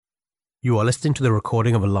You are listening to the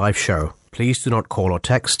recording of a live show. Please do not call or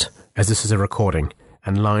text, as this is a recording,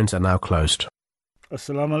 and lines are now closed.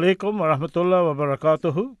 Assalamu alaikum wa rahmatullah wa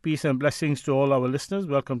barakatuhu. Peace and blessings to all our listeners.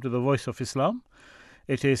 Welcome to the Voice of Islam.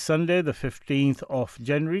 It is Sunday, the 15th of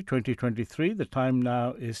January 2023. The time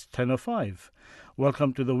now is 10:05.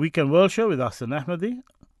 Welcome to the Weekend World Show with Ahsan Ahmadi.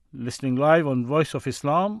 Listening live on Voice of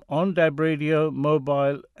Islam, on DAB radio,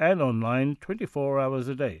 mobile and online 24 hours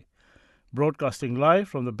a day. Broadcasting live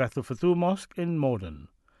from the Bethel Fatou Mosque in Morden.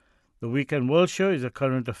 The Weekend World Show is a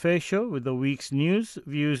current affairs show with the week's news,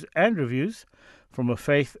 views and reviews from a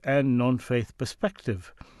faith and non-faith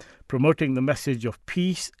perspective, promoting the message of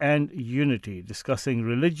peace and unity, discussing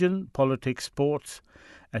religion, politics, sports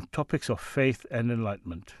and topics of faith and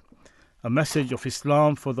enlightenment. A message of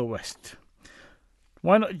Islam for the West.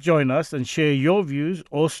 Why not join us and share your views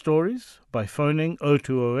or stories by phoning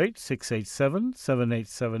 0208 687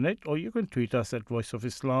 7878, or you can tweet us at Voice of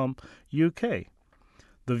Islam UK.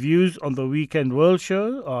 The views on the Weekend World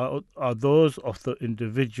Show are those of the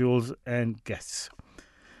individuals and guests.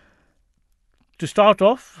 To start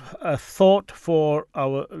off, a thought for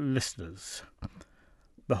our listeners.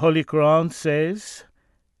 The Holy Quran says,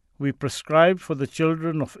 "We prescribed for the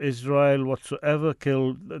children of Israel whosoever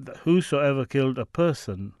killed a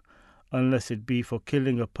person, unless it be for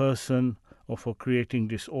killing a person or for creating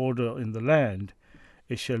disorder in the land,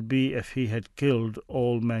 it shall be if he had killed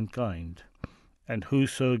all mankind. And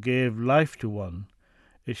whoso gave life to one,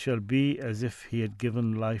 it shall be as if he had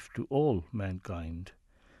given life to all mankind.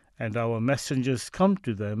 And our messengers come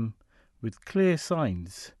to them with clear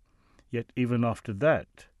signs, yet even after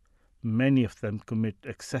that, many of them commit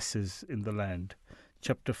excesses in the land."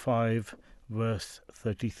 Chapter 5, verse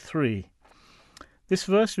 33. This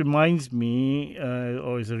verse reminds me,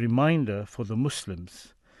 or is a reminder for the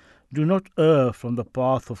Muslims, do not err from the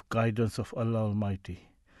path of guidance of Allah Almighty,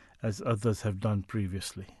 as others have done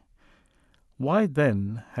previously. Why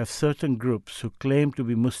then have certain groups who claim to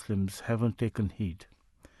be Muslims haven't taken heed?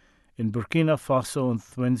 In Burkina Faso on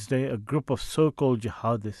Wednesday, a group of so-called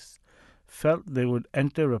jihadists felt they would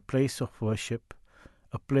enter a place of worship,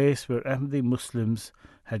 a place where Ahmadi Muslims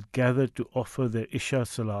had gathered to offer their Isha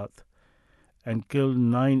Salat, and killed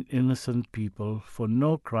 9 innocent people for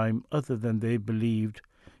no crime other than they believed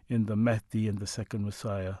in the Mahdi and the second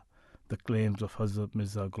Messiah, the claims of Hazrat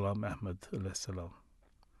Mirza Ghulam Ahmad alayhi salam.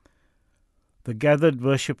 The gathered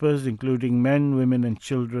worshippers, including men, women and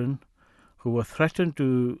children, who were threatened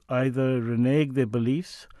to either renege their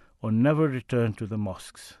beliefs or never return to their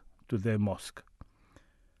mosque.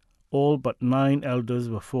 All but 9 elders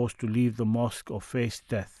were forced to leave the mosque or face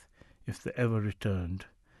death if they ever returned.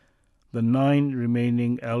 The 9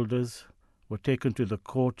 remaining elders were taken to the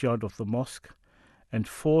courtyard of the mosque and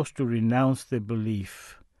forced to renounce their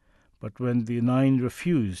belief. But when the 9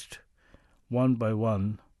 refused, one by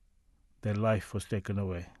one, their life was taken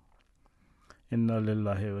away. Inna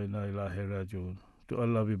lillahi wa inna ilaihi raji'un. To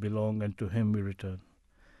Allah we belong and to Him we return.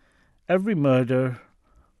 Every murder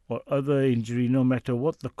or other injury, no matter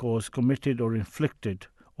what the cause, committed or inflicted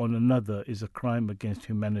on another, is a crime against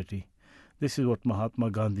humanity. This is what Mahatma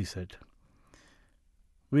Gandhi said.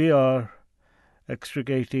 We are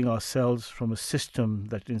extricating ourselves from a system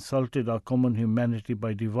that insulted our common humanity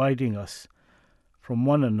by dividing us from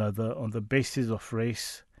one another on the basis of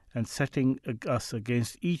race and setting us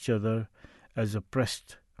against each other as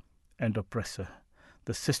oppressed and oppressor.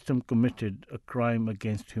 The system committed a crime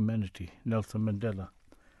against humanity. Nelson Mandela.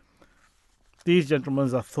 These,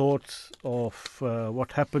 gentlemen, are thoughts of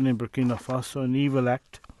what happened in Burkina Faso, an evil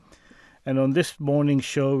act. And on this morning's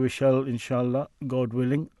show, we shall, inshallah, God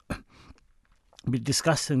willing, be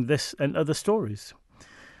discussing this and other stories.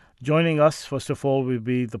 Joining us, first of all, will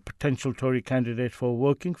be the potential Tory candidate for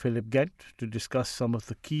Woking, Philip Gent, to discuss some of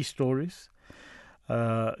the key stories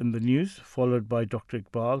in the news, followed by Dr.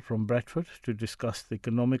 Iqbal from Bradford to discuss the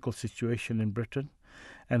economical situation in Britain,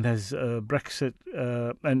 and has Brexit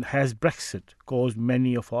caused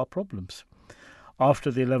many of our problems.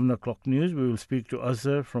 After the 11 o'clock news, we will speak to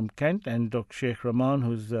Azhar from Kent and Dr. Sheikh Rahman,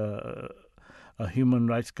 who's a human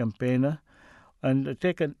rights campaigner, and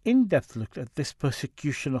take an in-depth look at this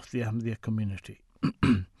persecution of the Ahmadiyya community.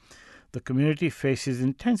 The community faces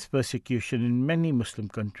intense persecution in many Muslim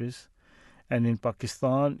countries, and in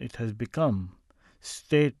Pakistan it has become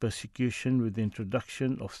state persecution with the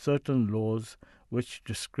introduction of certain laws which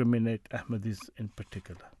discriminate Ahmadis in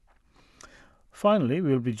particular. Finally,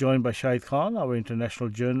 we will be joined by Shahid Khan, our international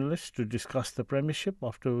journalist, to discuss the Premiership,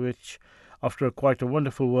 after quite a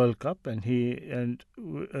wonderful World Cup, and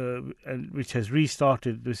which has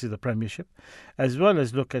restarted. This is the Premiership, as well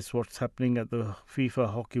as look at what's happening at the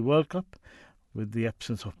FIFA Hockey World Cup, with the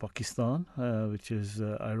absence of Pakistan, which is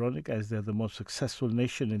ironic as they're the most successful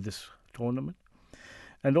nation in this tournament.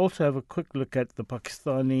 And also have a quick look at the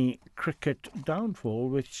Pakistani cricket downfall,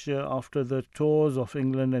 which after the tours of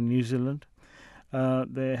England and New Zealand,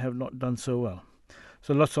 they have not done so well.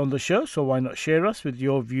 So lots on the show, so why not share us with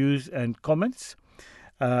your views and comments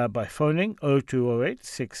by phoning 0208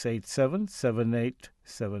 687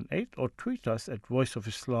 7878 or tweet us at Voice of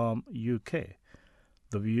Islam UK.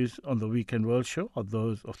 The views on the Weekend World Show are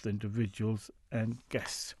those of the individuals and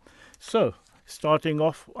guests. So, starting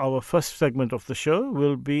off, our first segment of the show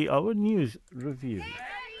will be our news review.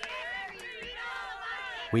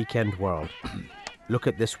 Weekend World. Look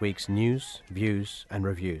at this week's news, views and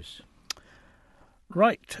reviews.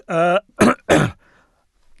 Right.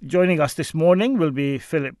 Joining us this morning will be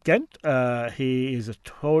Philip Gent. He is a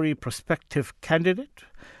Tory prospective candidate.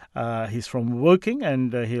 He's from Woking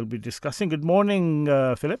and he'll be discussing. Good morning,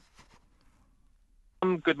 Philip.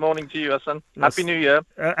 Good morning to you, Hassan. Yes. Happy New Year.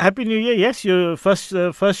 Happy New Year. Yes, your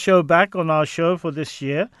first show back on our show for this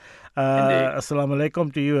year. Assalamu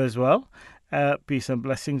alaikum to you as well. Peace and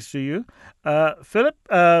blessings to you. Philip,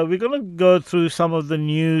 we're going to go through some of the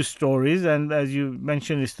news stories, and as you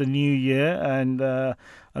mentioned, it's the new year, and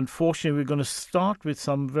unfortunately we're going to start with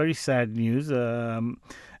some very sad news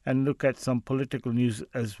and look at some political news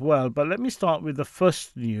as well. But let me start with the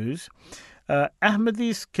first news.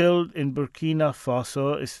 Ahmadis killed in Burkina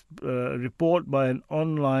Faso is a report by an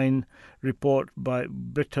online report by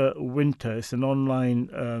Bitter Winter. It's an online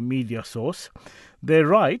media source. They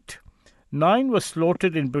write, 9 were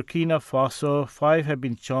slaughtered in Burkina Faso. 5 have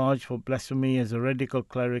been charged for blasphemy as a radical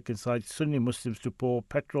cleric incites Sunni Muslims to pour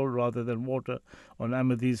petrol rather than water on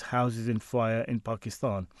Ahmadis' houses in fire in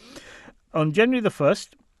Pakistan. On January the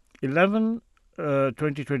 1st,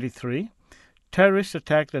 2023, terrorists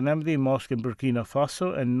attacked an Ahmadi mosque in Burkina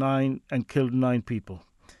Faso and killed 9 people.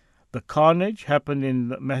 The carnage happened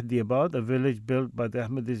in Mehdiabad, a village built by the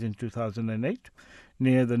Ahmadis in 2008,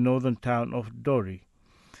 near the northern town of Dori.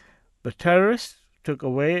 The terrorists took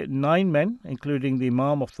away 9 men, including the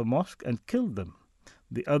Imam of the mosque, and killed them.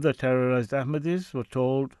 The other terrorized Ahmadis were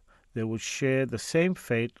told they would share the same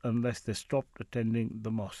fate unless they stopped attending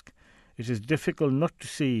the mosque. It is difficult not to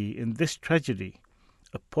see in this tragedy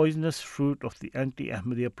a poisonous fruit of the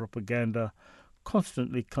anti-Ahmadiyya propaganda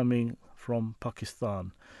constantly coming from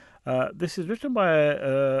Pakistan. This is written by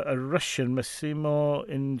a Russian, Massimo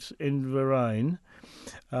Inverine.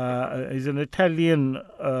 He's an Italian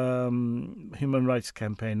human rights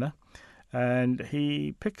campaigner, and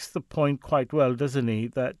he picks the point quite well, doesn't he,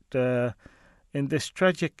 that in this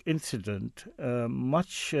tragic incident,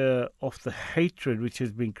 much of the hatred which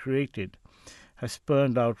has been created has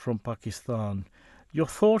spurned out from Pakistan. Your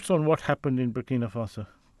thoughts on what happened in Burkina Faso?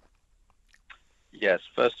 Yes,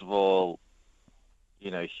 first of all,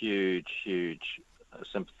 huge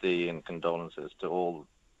sympathy and condolences to all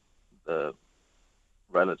the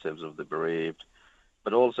relatives of the bereaved,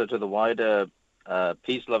 but also to the wider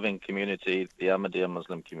peace-loving community, the Ahmadiyya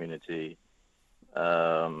Muslim community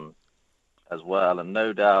as well. And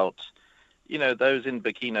no doubt, those in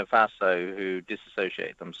Burkina Faso who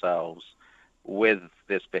disassociate themselves with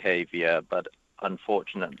this behavior, but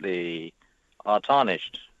unfortunately are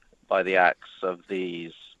tarnished by the acts of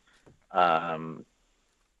these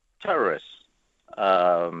terrorists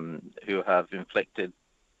who have inflicted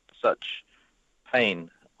such pain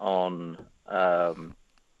on the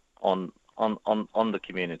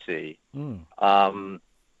community.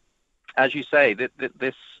 As you say,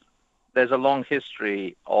 there's a long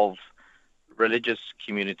history of religious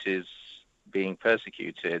communities being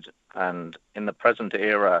persecuted, and in the present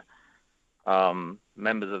era,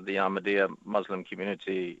 members of the Ahmadiyya Muslim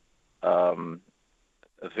community, of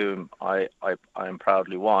whom I am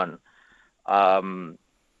proudly one, are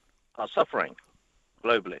suffering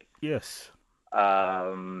globally. Yes.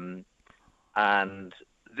 And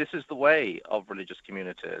this is the way of religious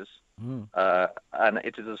communities, and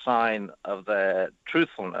it is a sign of their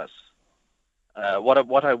truthfulness.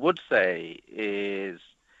 What I would say is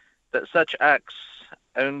that such acts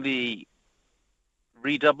only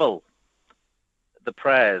redouble the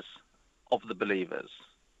prayers of the believers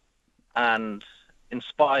and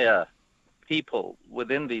inspire people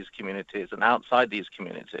within these communities and outside these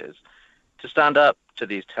communities to stand up to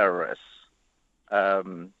these terrorists,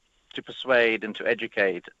 to persuade and to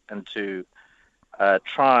educate and to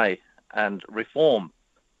try and reform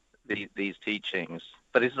these teachings.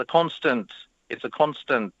 But it's a constant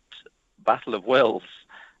battle of wills,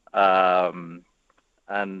 and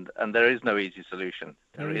there is no easy solution.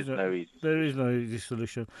 There is no easy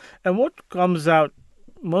solution. And what comes out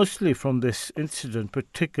mostly from this incident,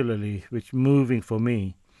 particularly, which moving for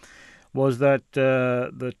me, was that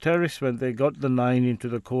the terrorists, when they got the 9 into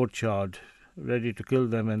the courtyard, ready to kill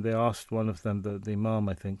them, and they asked one of them, the Imam,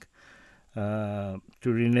 I think, to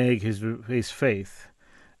renege his faith,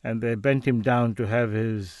 and they bent him down to have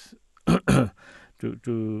his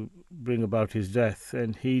to bring about his death,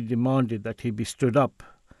 and he demanded that he be stood up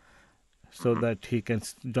so that he can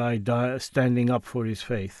die standing up for his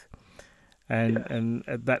faith. And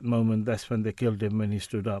at that moment, that's when they killed him, when he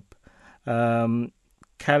stood up.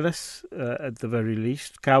 Callous, at the very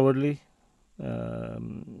least, cowardly,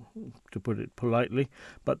 to put it politely,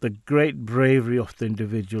 but the great bravery of the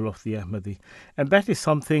individual, of the Ahmadi. And that is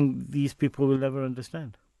something these people will never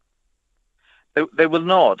understand. They will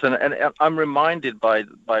not. And I'm reminded by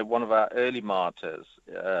one of our early martyrs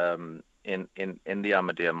in the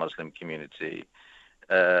Ahmadiyya Muslim community,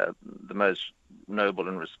 the most noble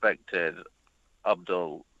and respected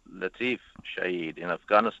Abdul Latif Shaheed in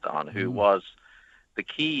Afghanistan, who was the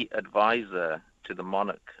key advisor to the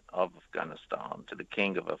monarch of Afghanistan, to the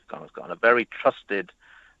king of Afghanistan, a very trusted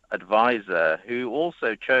advisor who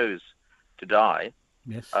also chose to die,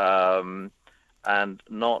 and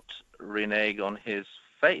not renege on his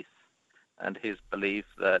faith and his belief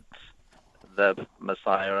that the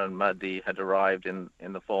Messiah and Mahdi had arrived in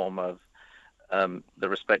the form of the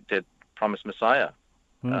respected promised Messiah,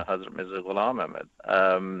 Hazrat Mirza Ghulam Ahmad.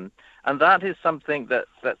 And that is something that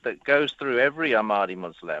goes through every Ahmadi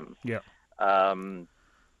Muslim.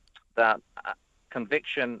 That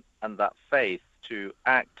conviction and that faith to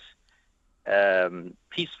act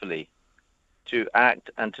peacefully, to act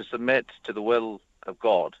and to submit to the will of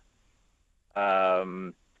God,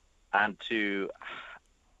 and to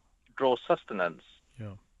draw sustenance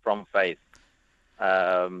from faith,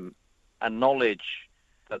 and knowledge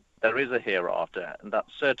that there is a hereafter, and that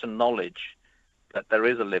certain knowledge that there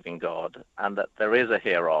is a living God and that there is a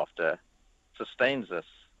hereafter sustains us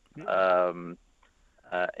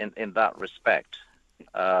in that respect.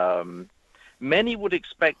 Many would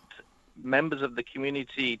expect members of the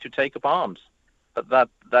community to take up arms, but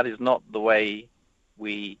that is not the way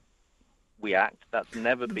we act. That's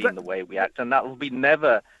never been the way we act, and that'll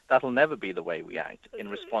never be the way we act in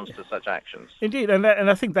response to such actions. Indeed, and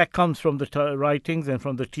I think that comes from the writings and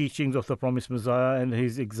from the teachings of the promised Messiah and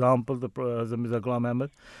his example, the Mirza Ghulam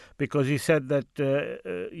Ahmad, because he said that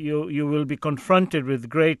you will be confronted with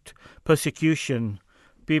great persecution.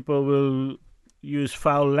 People will use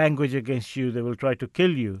foul language against you. They will try to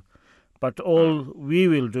kill you, but all we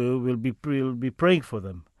will do will be praying for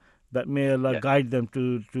them, that may Allah guide them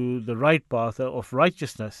to the right path of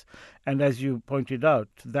righteousness. And as you pointed out,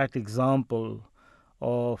 that example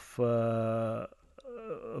of Abdul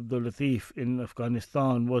Latif in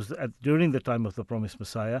Afghanistan was during the time of the promised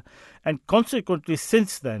Messiah. And consequently,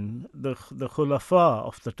 since then, the Khulafa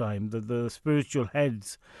of the time, the spiritual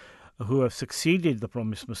heads who have succeeded the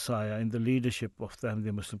promised Messiah in the leadership of the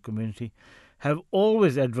Ahmadiyya Muslim community, have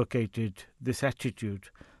always advocated this attitude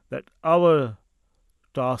that our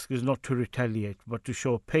task is not to retaliate, but to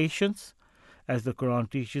show patience, as the Quran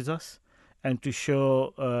teaches us, and to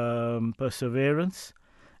show perseverance,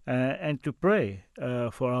 and to pray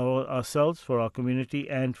for ourselves, for our community,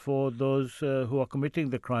 and for those who are committing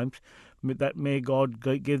the crimes, that may God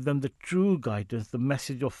give them the true guidance, the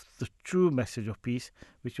true message of peace,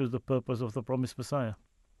 which was the purpose of the promised Messiah.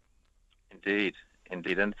 Indeed, and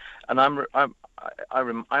I'm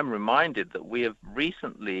reminded that we have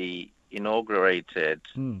recently inaugurated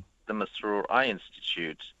the Masroor Eye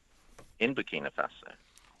Institute in Burkina Faso.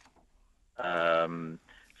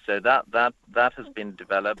 So that has been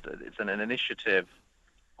developed. It's an initiative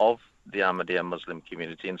of the Ahmadiyya Muslim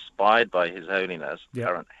community, inspired by His Holiness,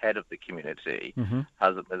 current head of the community,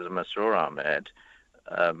 Hazrat Mirza Masroor Ahmad,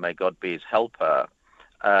 may God be his helper,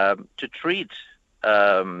 to treat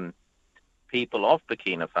people of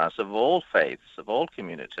Burkina Faso, of all faiths, of all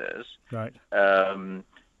communities,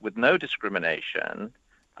 with no discrimination,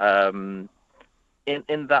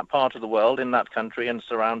 in that part of the world, in that country and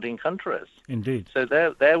surrounding countries. Indeed. So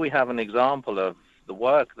there we have an example of the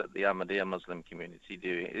work that the Ahmadiyya Muslim community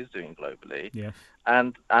is doing globally,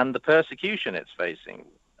 and the persecution it's facing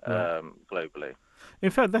globally.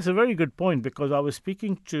 In fact, that's a very good point, because I was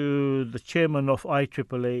speaking to the chairman of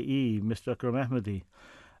IAAE, Mr. Akram Ahmadi,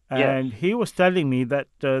 and he was telling me that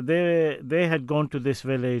they had gone to this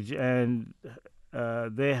village and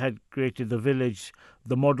they had created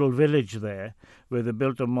the model village there, where they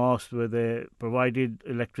built a mosque, where they provided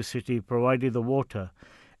electricity, provided the water.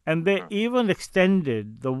 And they even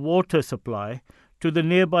extended the water supply to the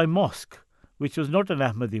nearby mosque, which was not an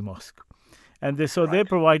Ahmadi mosque. And they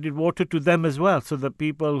provided water to them as well, so the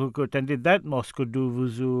people who attended that mosque could do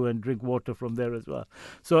wuzu and drink water from there as well.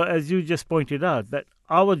 So as you just pointed out, that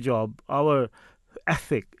our job, our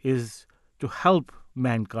ethic is to help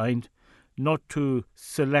mankind, not to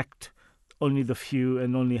select only the few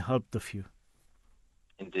and only help the few.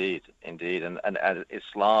 Indeed. And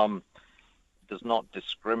Islam does not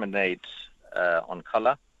discriminate on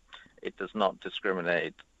color. It does not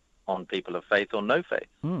discriminate on people of faith or no faith.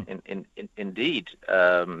 Indeed,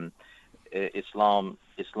 Islam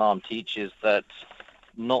teaches that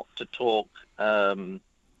not to talk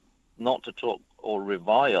or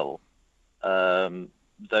revile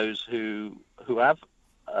those who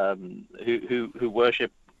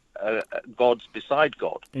worship gods beside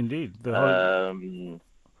God. Indeed,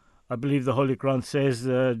 I believe the Holy Quran says,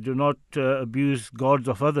 "Do not abuse gods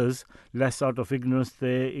of others, lest out of ignorance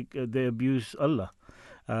they abuse Allah."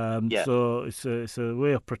 Yes. So it's a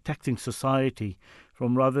way of protecting society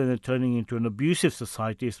from, rather than turning into an abusive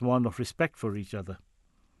society, it's one of respect for each other.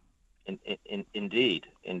 Indeed,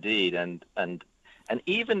 and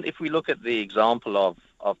even if we look at the example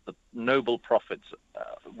of the noble prophets,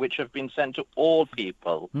 which have been sent to all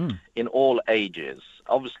people in all ages.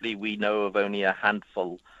 Obviously, we know of only a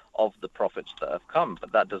handful of the prophets that have come,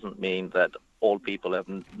 but that doesn't mean that all people have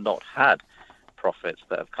not had prophets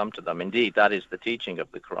that have come to them. Indeed, that is the teaching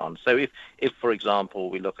of the Quran. So if for example,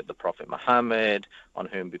 we look at the Prophet Muhammad, on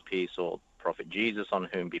whom be peace, or Prophet Jesus, on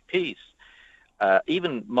whom be peace,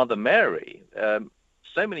 even Mother Mary,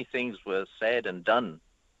 so many things were said and done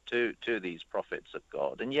to these prophets of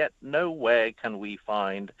God, and yet nowhere can we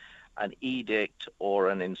find an edict or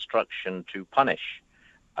an instruction to punish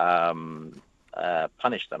them.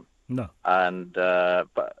 No. And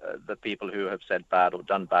but the people who have said bad or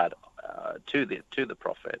done bad to the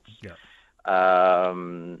prophets. Yeah.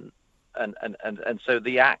 And so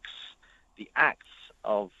the acts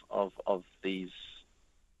of these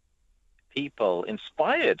people,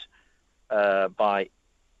 inspired by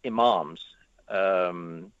imams,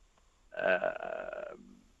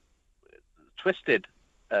 twisted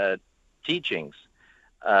teachings,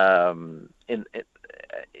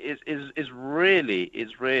 is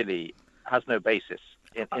really has no basis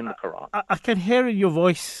in the Quran. I can hear in your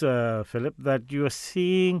voice, Philip, that you are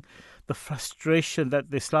seeing the frustration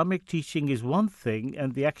that the Islamic teaching is one thing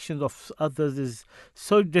and the actions of others is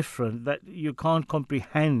so different that you can't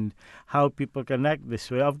comprehend how people can act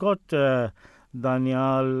this way. I've got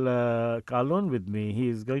Daniel Kalon with me.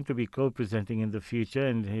 He's going to be co-presenting in the future,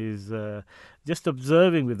 and he's just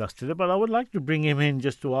observing with us today. But I would like to bring him in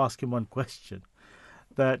just to ask him one question.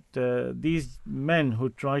 That these men who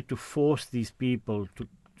try to force these people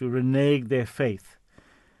to renege their faith,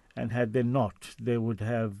 and had they not, they would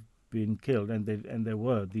have been killed, and there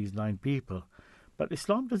were these 9 people. But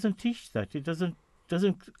Islam doesn't teach that. It doesn't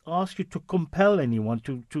ask you to compel anyone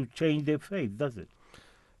to change their faith, does it?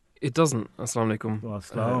 It doesn't. Assalamu alaikum.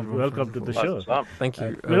 Welcome to the show. Thank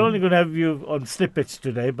you. We're only going to have you on snippets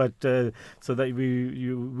today, but so that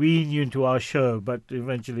you wean you into our show, but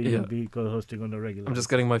eventually you'll be co-hosting on a regular. I'm just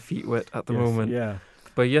getting my feet wet at the moment. Yeah.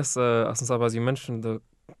 But yes, Hassan Sahib, as you mentioned, the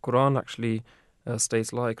Quran actually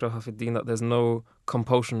states, La ikraha fid din, that there's no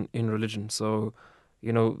compulsion in religion. So,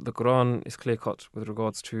 the Quran is clear-cut with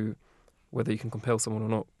regards to whether you can compel someone or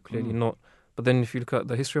not. Clearly not. But then if you look at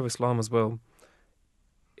the history of Islam as well,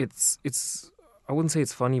 it's I wouldn't say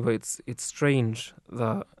it's funny, but it's strange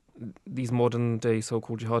that these modern day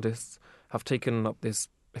so-called jihadists have taken up this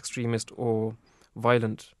extremist or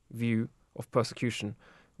violent view of persecution,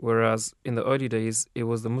 whereas in the early days it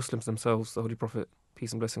was the Muslims themselves, the Holy Prophet,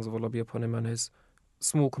 peace and blessings of Allah be upon him, and his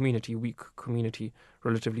small community, weak community,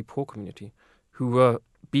 relatively poor community, who were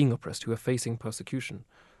being oppressed, who were facing persecution.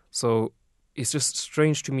 So it's just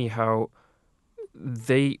strange to me how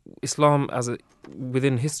Islam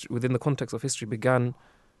within the context of history began.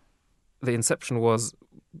 The inception was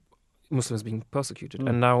Muslims being persecuted,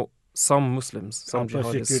 and now some Muslims, some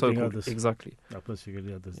jihadists, so-called, exactly, are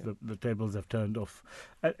persecuting others. Yeah. The tables have turned off,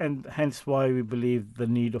 and hence why we believe the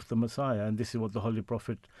need of the Messiah. And this is what the Holy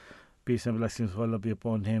Prophet, peace and blessings of Allah be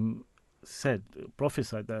upon him,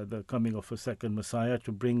 prophesied the coming of a second Messiah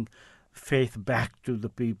to bring faith back to the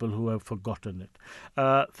people who have forgotten it.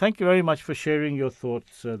 Thank you very much for sharing your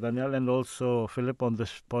thoughts, Daniel, and also Philip, on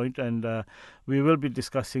this point. And we will be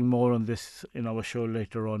discussing more on this in our show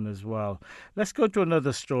later on as well. Let's go to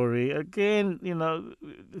another story. Again,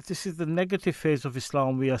 this is the negative phase of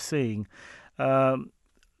Islam we are seeing. The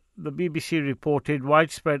BBC reported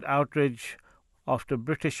widespread outrage after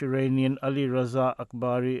British-Iranian Ali Raza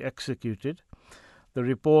Akbari executed. The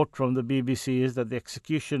report from the BBC is that the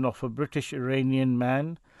execution of a British-Iranian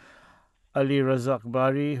man Ali Raza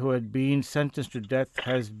Akbari, who had been sentenced to death,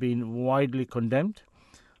 has been widely condemned.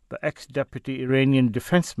 The ex-deputy Iranian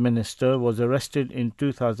defense minister was arrested in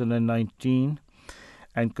 2019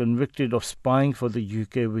 and convicted of spying for the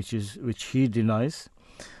UK, which he denies.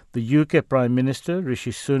 The UK Prime Minister,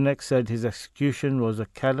 Rishi Sunak, said his execution was a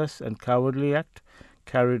callous and cowardly act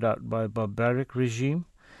carried out by a barbaric regime.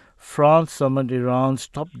 France summoned Iran's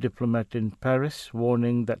top diplomat in Paris,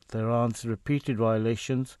 warning that Tehran's repeated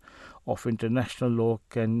violations of international law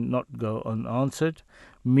cannot go unanswered.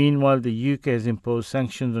 Meanwhile, the UK has imposed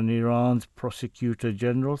sanctions on Iran's Prosecutor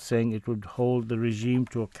General, saying it would hold the regime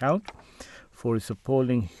to account for its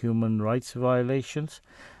appalling human rights violations.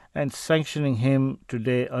 And sanctioning him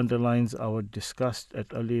today underlines our disgust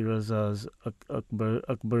at Ali Raza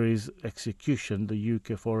Akbari's execution, the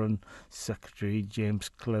UK Foreign Secretary James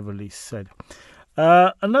Cleverly said.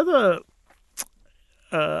 Iran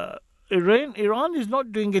is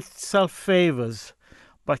not doing itself favors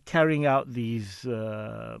by carrying out these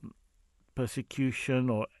persecution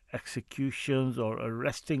or executions or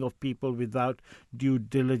arresting of people without due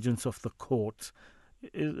diligence of the courts.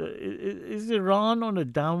 Is Iran on a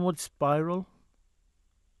downward spiral?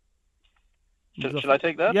 Should I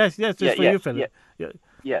take that? Yes, just for you, Philip.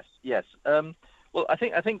 Yes. Well, I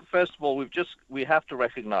think first of all we have to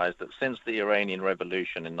recognise that since the Iranian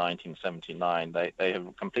Revolution in 1979, they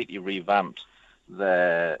have completely revamped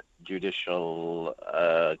their judicial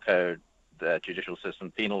code, their judicial system,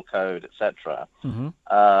 penal code, etc. Mm-hmm.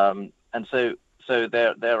 And so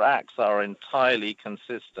their acts are entirely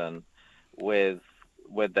consistent with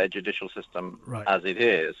their judicial system as it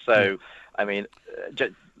is. So, I mean,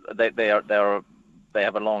 they have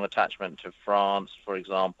a long attachment to France, for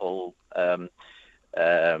example, and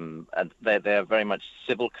they are very much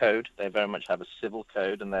civil code. They very much have a civil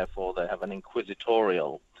code, and therefore they have an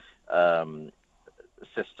inquisitorial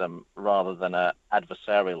system rather than an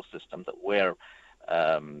adversarial system that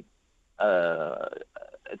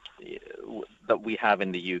that we have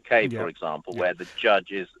in the UK, for example, where the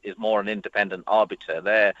judge is more an independent arbiter.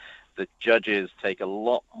 There, the judges take a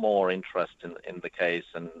lot more interest in the case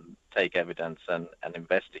and take evidence and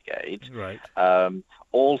investigate. Right.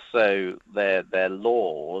 Also, their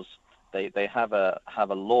laws, they have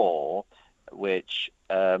a law which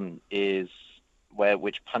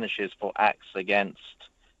which punishes for acts against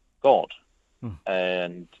God,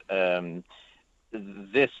 and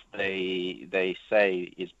this they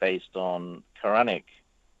say is based on Quranic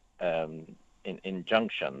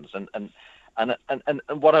injunctions, and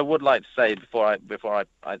what I would like to say before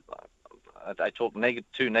I talk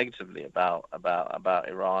too negatively about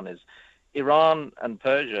Iran is Iran and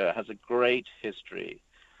Persia has a great history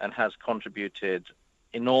and has contributed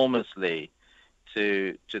enormously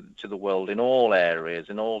to the world in all areas,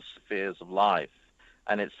 in all spheres of life,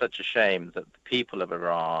 and it's such a shame that the people of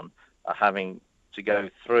Iran are having to go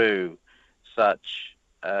through such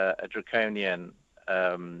a draconian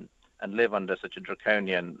and live under such a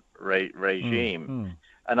draconian regime.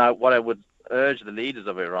 And what I would urge the leaders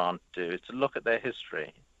of Iran to do is to look at their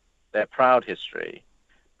history, their proud history,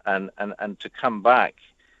 and to come back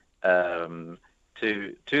to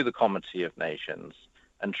the Comity of Nations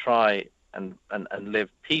and try and live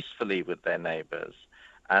peacefully with their neighbors,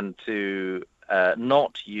 and to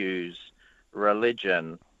not use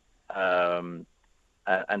religion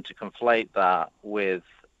and to conflate that with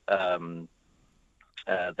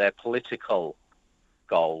their political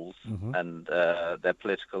goals and their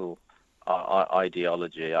political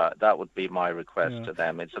ideology. That would be my request to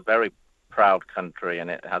them. It's a very proud country, and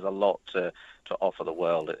it has a lot to offer the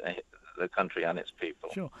world, the country and its people.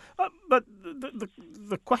 Sure. But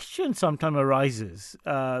the question sometimes arises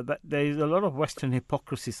that there is a lot of Western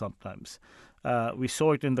hypocrisy sometimes. We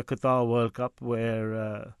saw it in the Qatar World Cup,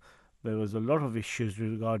 where there was a lot of issues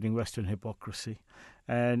regarding Western hypocrisy,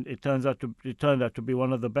 and it turned out to be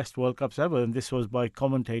one of the best World Cups ever. And this was by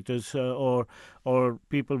commentators or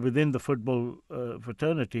people within the football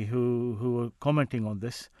fraternity who were commenting on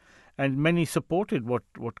this, and many supported what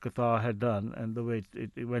Qatar had done and the way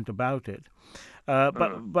it went about it.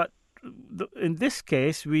 But in this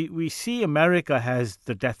case, we see America has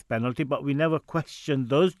the death penalty, but we never question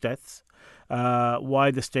those deaths.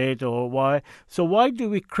 Why the state or why? So why do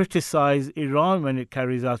we criticize Iran when it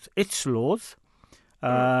carries out its laws?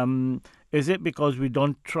 Is it because we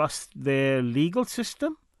don't trust their legal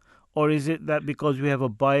system, or is it that because we have a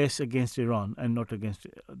bias against Iran and not against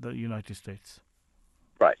the United States?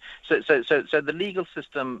 Right. So the legal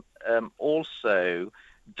system also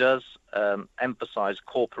does emphasize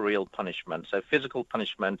corporeal punishment, so physical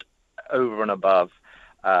punishment over and above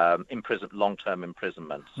long-term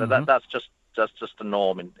imprisonment. So that's just just the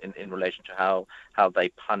norm in relation to how they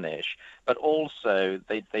punish. But also,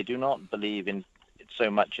 they do not believe in so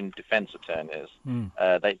much in defense attorneys.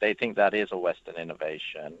 They think that is a Western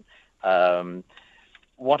innovation.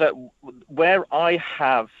 Where I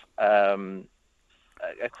have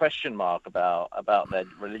a question mark about their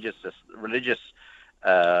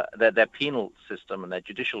their penal system and their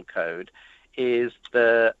judicial code is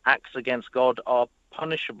the acts against God are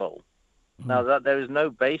punishable. Now that there is no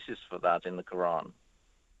basis for that in the Quran.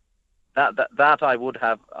 That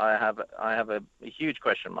I have a huge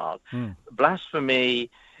question mark. Blasphemy,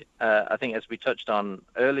 I think, as we touched on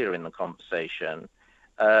earlier in the conversation,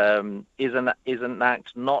 is an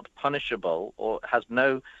act not punishable or has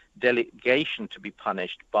no delegation to be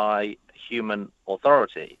punished by human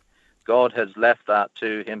authority. God has left that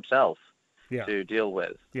to himself to deal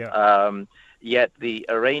with. Yet the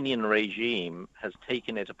Iranian regime has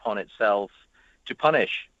taken it upon itself to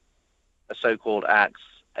punish so-called acts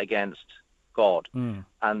against God.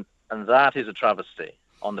 And that is a travesty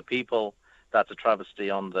on the people, that's a travesty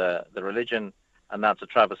on the religion, and that's a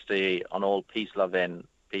travesty on all peace-loving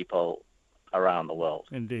people around the world.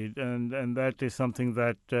 Indeed, and that is something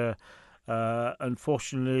that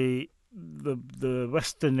unfortunately the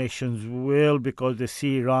Western nations will, because they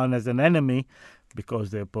see Iran as an enemy,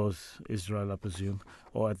 because they oppose Israel, I presume,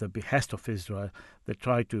 or at the behest of Israel, they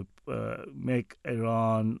try to make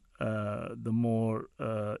Iran the more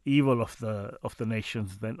evil of the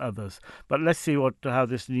nations than others. But let's see how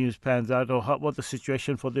this news pans out, or what the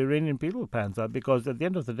situation for the Iranian people pans out, because at the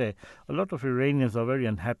end of the day, a lot of Iranians are very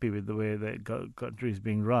unhappy with the way the country is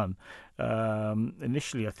being run.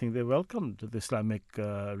 Initially, I think they welcomed the Islamic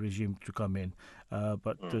regime to come in,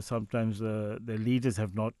 but sometimes the leaders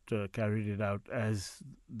have not carried it out as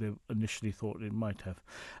they initially thought it might have.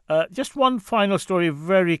 Just one final story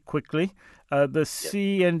very quickly. The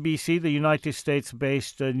CNBC, the United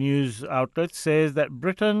States-based news outlet, says that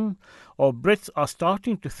Britain or Brits are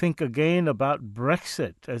starting to think again about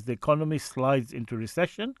Brexit as the economy slides into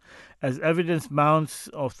recession, as evidence mounts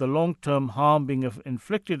of the long-term harm being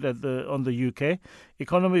inflicted on the UK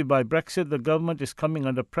economy by Brexit. The government is coming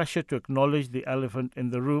under pressure to acknowledge the elephant in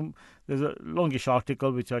the room. There's a longish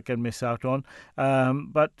article which I can miss out on,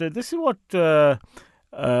 but this is what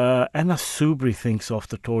Anna Soubry thinks of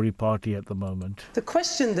the Tory party at the moment. The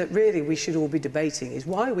question that really we should all be debating is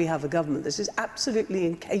why we have a government that is absolutely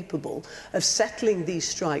incapable of settling these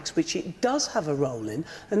strikes, which it does have a role in,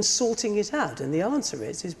 and sorting it out. And the answer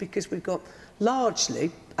is because we've got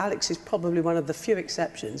largely, Alex is probably one of the few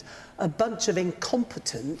exceptions, a bunch of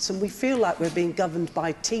incompetents, and we feel like we're being governed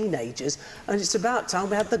by teenagers, and it's about time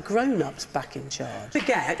we have the grown-ups back in charge.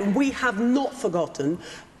 We have not forgotten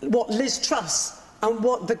what Liz Truss and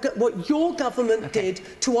what your government did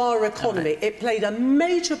to our economy. It played a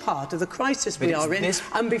major part of the crisis we are in.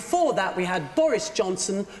 And before that, we had Boris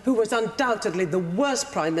Johnson, who was undoubtedly the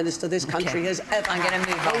worst Prime Minister this country has ever had. I'm going to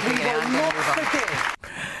move on. And we will not forgive.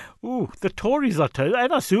 Ooh, the Tories are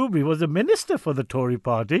Anna Soubry was a minister for the Tory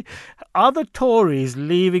party. Are the Tories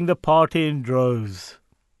leaving the party in droves?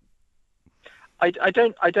 I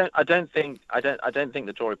don't think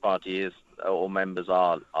the Tory party is, or members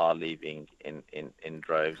are leaving in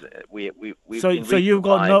droves. So you've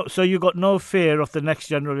got no fear of the next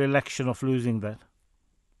general election of losing that?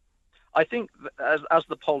 I think as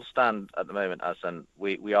the polls stand at the moment, Hassan,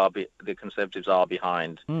 the Conservatives are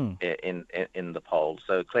behind in the polls.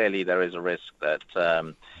 So clearly there is a risk that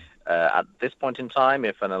at this point in time,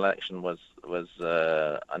 if an election was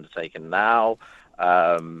undertaken now,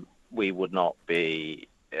 we would not be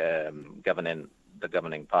governing the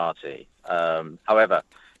governing party. However,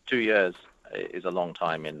 2 years is a long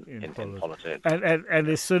time in politics. And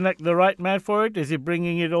is Sunak the right man for it? Is he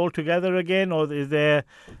bringing it all together again, or is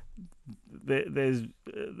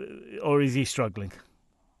or is he struggling?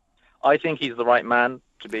 I think he's the right man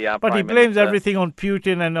to be our But Prime he blames Minister. everything on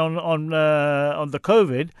Putin and on the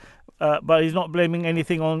COVID, but he's not blaming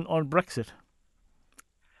anything on Brexit.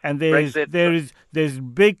 And there's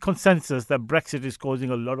big consensus that Brexit is causing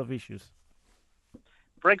a lot of issues.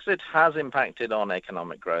 Brexit has impacted on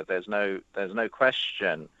economic growth. There's no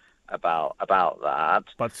question about that.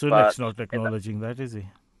 But Sunak's not acknowledging that, is he?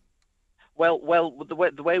 Well,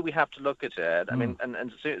 the way we have to look at it, I mean, and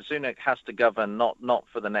Sunak has to govern not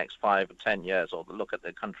for the next 5 or 10 years, or look at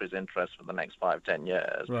the country's interests for the next 5 or 10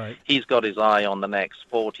 years. Right. He's got his eye on the next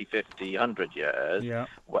 40, 50, 100 years,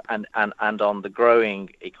 and on the growing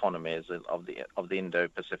economies of the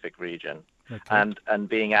Indo-Pacific region. Okay. And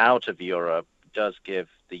being out of Europe does give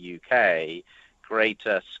the UK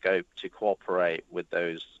greater scope to cooperate with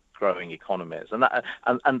those growing economies,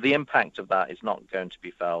 and the impact of that is not going to be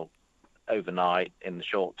felt overnight in the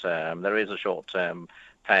short term. There is a short-term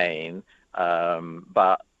pain,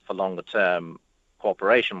 but for longer-term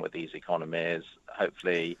cooperation with these economies,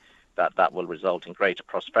 hopefully that will result in greater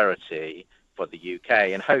prosperity for the UK,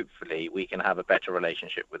 and hopefully we can have a better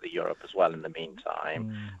relationship with Europe as well in the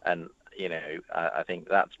meantime. And I think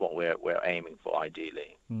that's what we're aiming for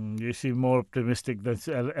ideally. You seem more optimistic than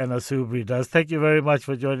Anna Soubry does. Thank you very much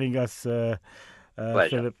for joining us,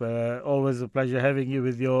 Philip. Always a pleasure having you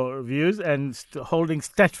with your views and holding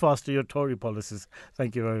steadfast to your Tory policies.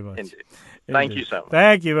 Thank you very much. Indeed. Thank you so much.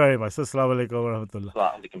 Thank you very much. Assalamu alaikum wa rahmatullah.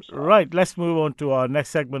 Wa alaikum salam. Right, let's move on to our next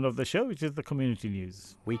segment of the show, which is the community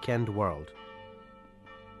news. Weekend World.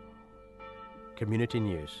 Community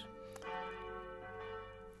news.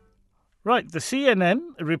 Right, the CNN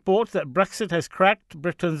reports that Brexit has cracked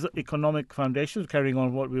Britain's economic foundations, carrying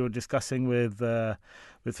on what we were discussing with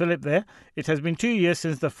Philip there. It has been 2 years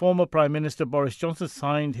since the former Prime Minister Boris Johnson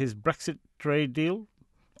signed his Brexit trade deal,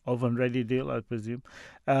 oven-ready deal, I presume,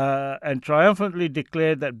 and triumphantly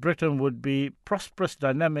declared that Britain would be prosperous,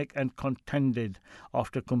 dynamic and contented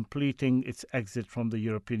after completing its exit from the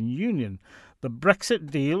European Union. The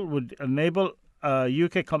Brexit deal would enable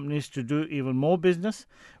UK companies to do even more business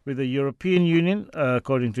with the European Union,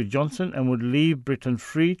 according to Johnson, and would leave Britain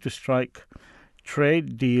free to strike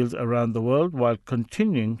trade deals around the world while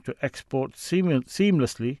continuing to export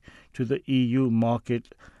seamlessly to the EU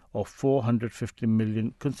market of 450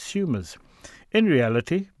 million consumers. In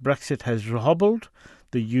reality, Brexit has hobbled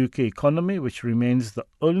the UK economy, which remains the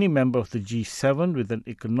only member of the G7 with an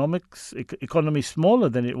economy smaller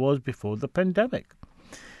than it was before the pandemic.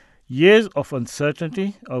 Years of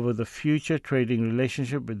uncertainty over the future trading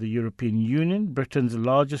relationship with the European Union, Britain's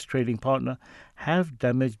largest trading partner, have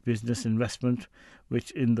damaged business investment,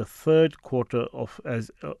 which in the third quarter was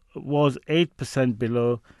 8%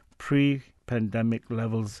 below pre-pandemic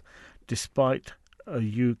levels, despite a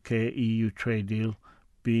UK-EU trade deal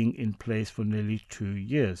being in place for nearly 2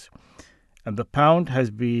 years. And the pound has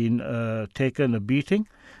been taken a beating,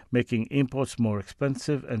 making imports more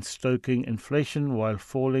expensive and stoking inflation while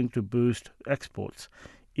falling to boost exports,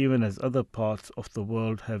 even as other parts of the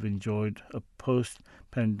world have enjoyed a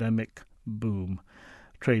post-pandemic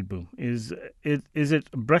trade boom. Is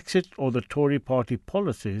it Brexit or the Tory party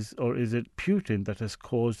policies, or is it Putin that has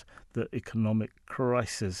caused the economic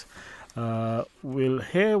crisis? We'll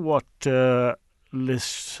hear what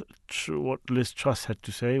Liz Truss had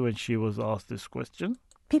to say when she was asked this question.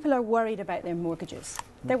 People are worried about their mortgages.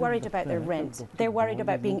 They're worried about their rent. They're worried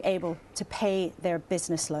about being able to pay their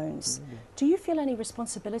business loans. Do you feel any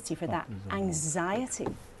responsibility for that anxiety?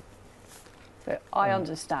 So I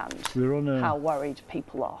understand how worried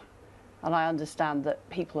people are. And I understand that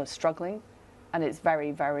people are struggling, and it's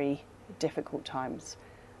very, very difficult times.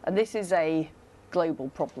 And this is a global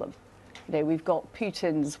problem. We've got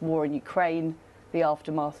Putin's war in Ukraine, the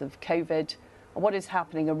aftermath of COVID, and what is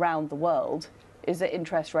happening around the world is that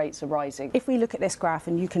interest rates are rising. If we look at this graph,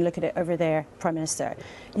 and you can look at it over there, Prime Minister,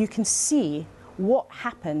 you can see what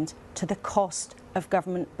happened to the cost of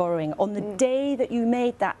government borrowing. On the day that you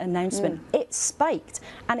made that announcement, it spiked.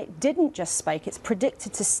 And it didn't just spike, it's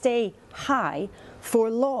predicted to stay high for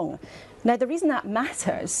long. Now, the reason that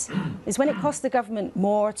matters is when it costs the government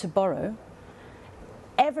more to borrow,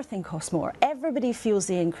 everything costs more. Everybody feels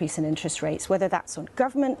the increase in interest rates, whether that's on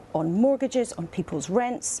government, on mortgages, on people's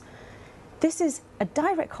rents. This is a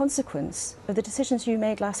direct consequence of the decisions you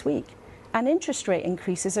made last week. And interest rate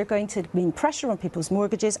increases are going to mean pressure on people's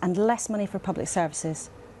mortgages and less money for public services.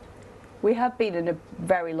 We have been in a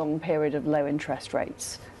very long period of low interest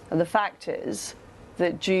rates. And the fact is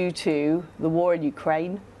that due to the war in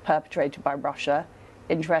Ukraine, perpetrated by Russia,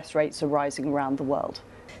 interest rates are rising around the world.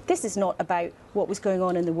 This is not about what was going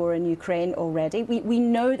on in the war in Ukraine already. We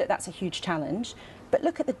know that that's a huge challenge. But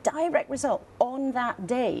look at the direct result on that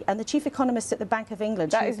day. And the chief economist at the Bank of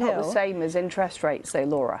England, that is not the same as interest rates, though,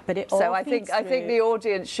 Laura. But it so I think the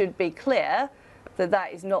audience should be clear that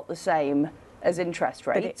that is not the same as interest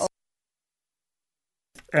rates.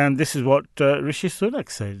 And this is what Rishi Sunak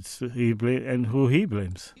says, and who he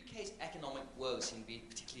blames. The UK's economic woes seem to be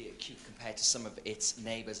particularly acute compared to some of its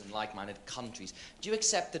neighbours and like-minded countries. Do you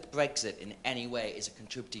accept that Brexit in any way is a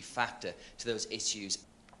contributing factor to those issues?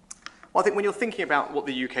 Well, I think when you're thinking about what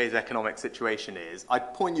the UK's economic situation is,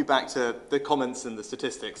 I'd point you back to the comments and the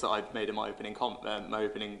statistics that I made in my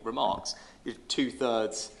opening remarks.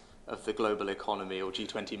 2/3 of the global economy, or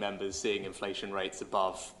G20 members, seeing inflation rates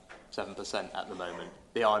above 7% at the moment.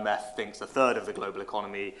 The IMF thinks 1/3 of the global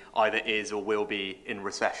economy either is or will be in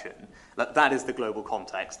recession. That is the global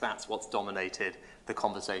context. That's what's dominated the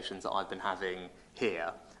conversations that I've been having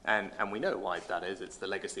here. And we know why that is. It's the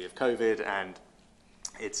legacy of COVID, and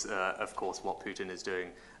it's, of course, what Putin is doing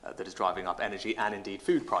that is driving up energy and indeed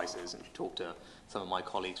food prices. And if you talk to some of my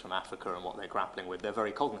colleagues from Africa and what they're grappling with, they're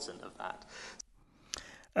very cognizant of that.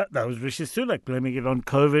 That was Rishi Sunak blaming it on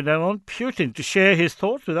COVID and on Putin. To share his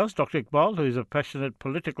thoughts with us, Dr. Iqbal, who is a passionate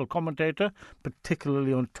political commentator,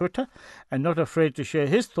 particularly on Twitter, and not afraid to share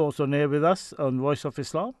his thoughts on air with us on Voice of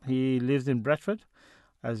Islam. He lives in Bradford,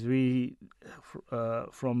 as we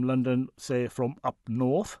from London say, from up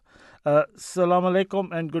north. Salam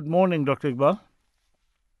alaikum and good morning, Dr. Iqbal.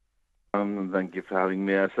 Thank you for having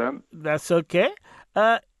me, Hassan. That's okay.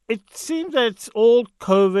 It seems that it's all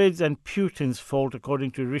COVID's and Putin's fault,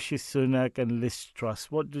 according to Rishi Sunak and Liz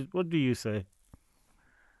Truss. What do you say?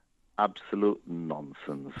 Absolute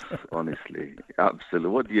nonsense, honestly. Absolute.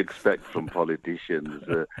 What do you expect from politicians?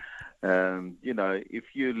 If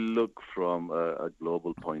you look from a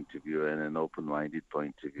global point of view and an open-minded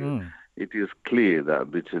point of view, it is clear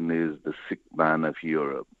that Britain is the sick man of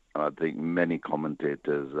Europe. I think many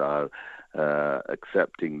commentators are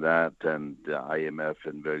accepting that, and IMF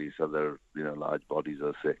and various other large bodies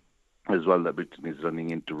are saying as well that Britain is running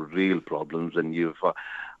into real problems, and you've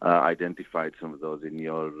identified some of those in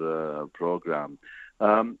your program.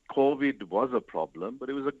 COVID was a problem, but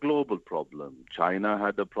it was a global problem. China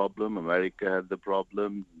had a problem, America had the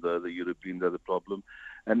problem, the Europeans had the problem,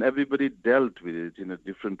 and everybody dealt with it in a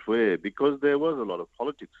different way because there was a lot of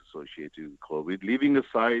politics associated with COVID, leaving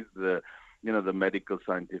aside the medical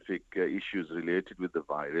scientific issues related with the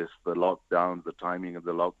virus, the lockdowns, the timing of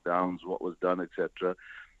the lockdowns, what was done, etc.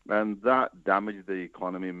 And that damaged the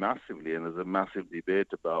economy massively, and there's a massive debate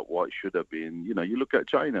about what should have been. You look at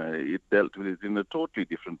China, it dealt with it in a totally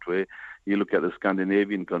different way. You look at the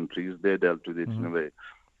Scandinavian countries, they dealt with it in a way.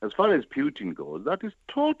 As far as Putin goes, that is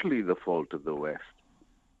totally the fault of the West.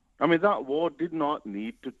 I mean, that war did not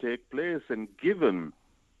need to take place, and given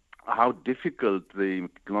how difficult the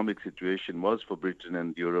economic situation was for Britain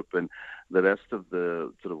and Europe and the rest of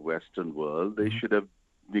the sort of Western world, they should have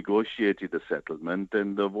negotiated a settlement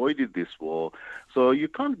and avoided this war. So you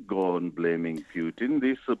can't go on blaming Putin.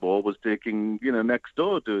 This war was taking, next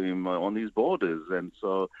door to him on his borders. And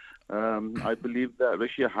so I believe that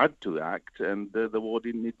Russia had to act, and the war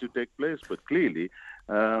didn't need to take place. But clearly,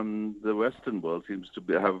 the Western world seems to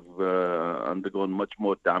have undergone much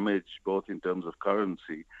more damage, both in terms of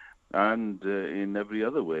currency and in every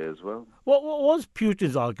other way as well. What was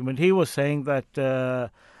Putin's argument? He was saying that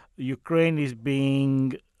Ukraine is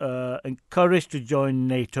being encouraged to join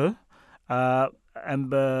NATO, and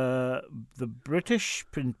the British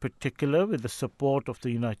in particular, with the support of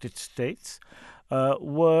the United States,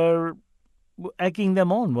 were egging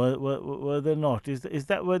them on, were they not? Is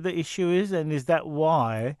that where the issue is, and is that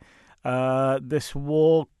why this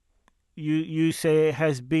war, you say,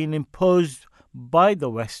 has been imposed by the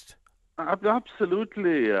West?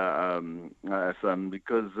 Absolutely, Hassan,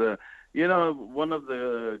 because one of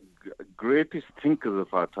the greatest thinkers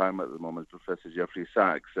of our time at the moment, Professor Jeffrey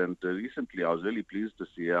Sachs, and recently I was really pleased to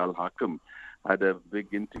see Al Hakim had a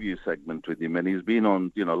big interview segment with him, and he's been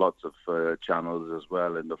on lots of channels as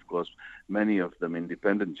well, and of course many of them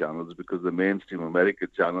independent channels, because the mainstream American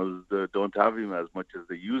channels don't have him as much as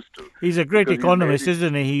they used to. He's a great economist,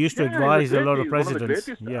 isn't he? He used to advise a lot of presidents. One of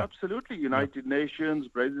the greatest, absolutely, United Nations,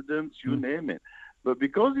 presidents, you name it. But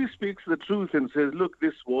because he speaks the truth and says, look,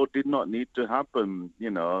 this war did not need to happen,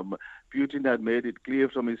 Putin had made it clear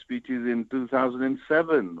from his speeches in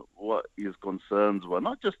 2007 what his concerns were,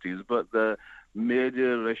 not just his, but the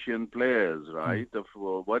major Russian players, right, of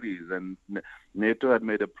worries. And NATO had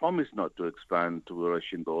made a promise not to expand to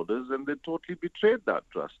Russian borders, and they totally betrayed that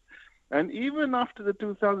trust. And even after the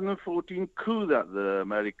 2014 coup that the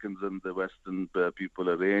Americans and the Western people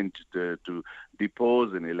arranged to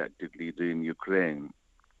depose an elected leader in Ukraine,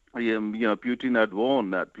 Putin had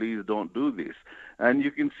warned that please don't do this. And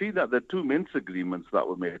you can see that the two Minsk agreements that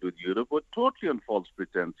were made with Europe were totally on false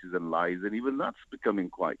pretenses and lies, and even that's becoming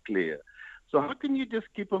quite clear. So how can you just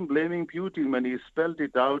keep on blaming Putin when he spelled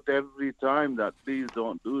it out every time that please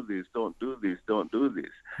don't do this, don't do this, don't do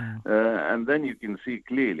this? And then you can see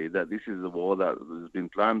clearly that this is a war that has been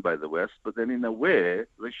planned by the West, but then in a way,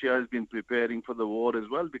 Russia has been preparing for the war as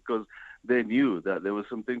well, because they knew that there was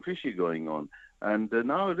something fishy going on. And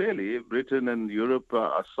now really Britain and Europe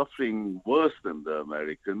are suffering worse than the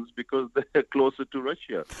Americans because they're closer to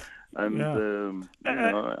Russia. And,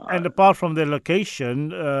 and apart from their location,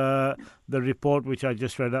 the report which I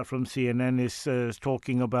just read out from CNN is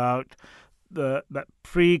talking about that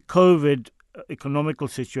pre-COVID economical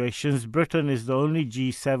situations. Britain is the only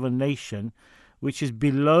G7 nation which is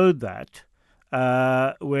below that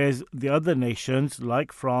whereas the other nations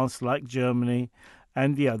like France, like Germany,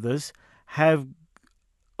 and the others have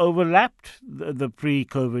overlapped the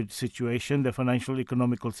pre-COVID situation, the financial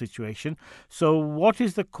economical situation. So what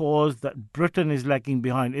is the cause that Britain is lagging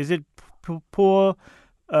behind? Is it poor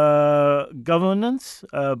governance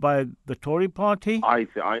by the Tory party?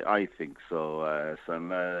 I think so,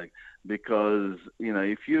 Sam, because,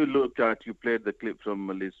 if you look at, you played the clip from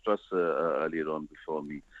Liz Truss earlier on before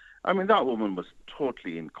me. I mean, that woman was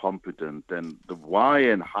totally incompetent, and the why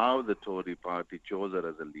and how the Tory party chose her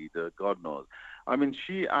as a leader, God knows. I mean,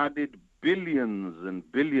 she added billions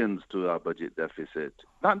and billions to our budget deficit.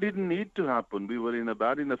 That didn't need to happen. We were in a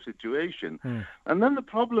bad enough situation. And then the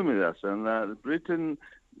problem is that Britain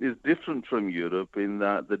is different from Europe in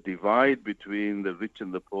that the divide between the rich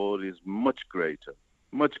and the poor is much greater,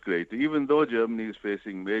 even though Germany is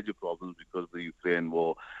facing major problems because of the Ukraine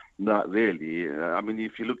war. Not really. I mean,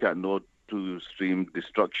 if you look at Nord Stream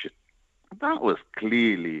destruction, that was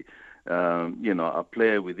clearly, a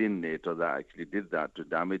player within NATO that actually did that to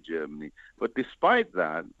damage Germany. But despite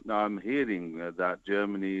that, I'm hearing that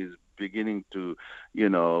Germany is beginning to,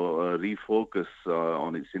 refocus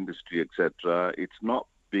on its industry, etc. It's not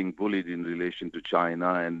being bullied in relation to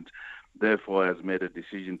China, and therefore has made a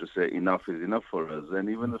decision to say enough is enough for us. And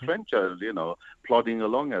even the French are, plodding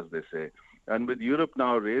along, as they say. And with Europe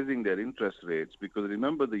now raising their interest rates, because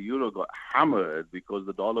remember the euro got hammered because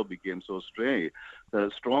the dollar became so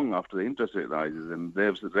strong after the interest rate rises, and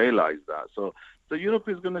they've realized that. So Europe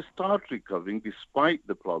is going to start recovering despite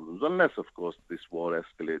the problems, unless, of course, this war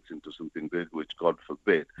escalates into something big, which God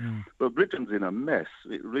forbid. But Britain's in a mess.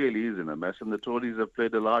 It really is in a mess, and the Tories have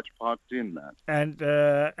played a large part in that. And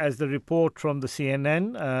as the report from the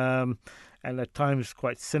CNN, and at times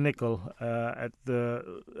quite cynical at the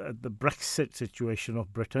Brexit situation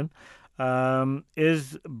of Britain.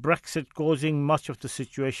 Is Brexit causing much of the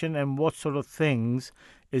situation, and what sort of things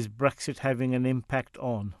is Brexit having an impact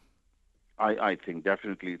on? I think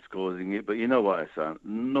definitely it's causing it, but you know what, Hassan?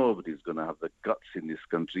 Nobody's going to have the guts in this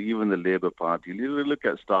country, even the Labour Party. Look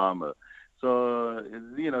at Starmer. So,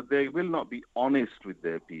 they will not be honest with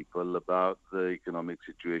their people about the economic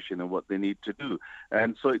situation and what they need to do.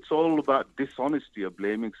 And so it's all about dishonesty or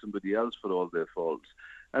blaming somebody else for all their faults.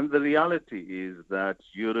 And the reality is that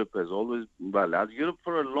Europe has always, as Europe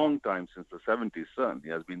for a long time, since the 70s, certainly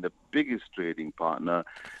has been the biggest trading partner.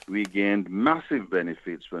 We gained massive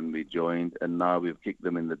benefits when we joined, and now we've kicked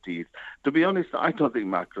them in the teeth. To be honest, I don't think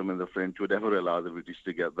Macron and the French would ever allow the British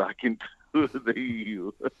to get back into the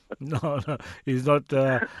EU. No, he's not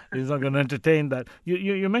going to entertain that.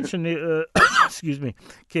 You mentioned, excuse me,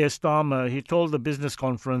 Keir Starmer. He told the business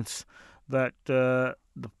conference that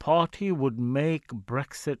the party would make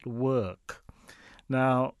Brexit work.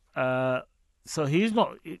 Now, so he's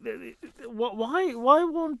not. Why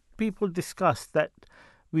won't people discuss that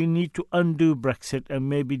we need to undo Brexit and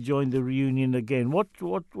maybe join the reunion again?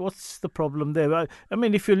 What's the problem there? I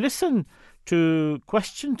mean, if you listen to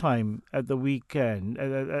Question Time at the weekend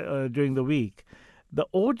during the week, the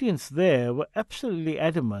audience there were absolutely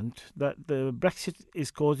adamant that the Brexit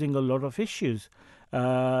is causing a lot of issues.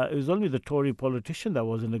 It was only the Tory politician that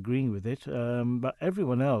wasn't agreeing with it, but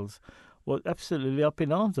everyone else was absolutely up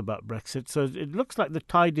in arms about Brexit. So it looks like the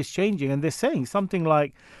tide is changing, and they're saying something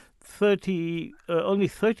like only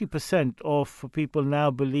 30% of people now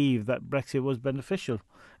believe that Brexit was beneficial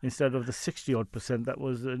instead of the 60-odd% that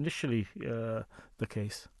was initially the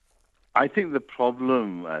case. I think the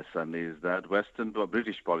problem, Hassan, is that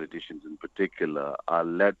British politicians in particular are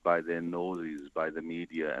led by their noses by the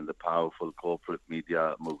media and the powerful corporate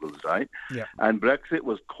media moguls, right? Yeah. And Brexit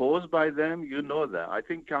was caused by them, you know that. I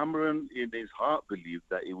think Cameron, in his heart, believed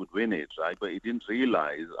that he would win it, right? But he didn't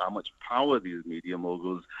realize how much power these media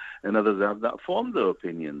moguls and others have that form their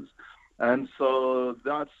opinions. And so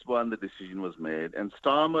that's when the decision was made. And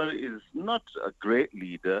Starmer is not a great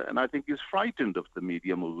leader, and I think he's frightened of the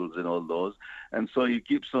media moguls and all those. And so he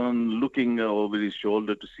keeps on looking over his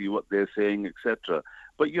shoulder to see what they're saying, etc.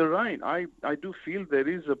 But you're right. I do feel there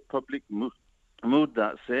is a public mood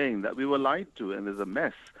that's saying that we were lied to and there's a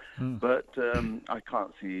mess. But I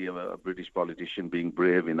can't see a British politician being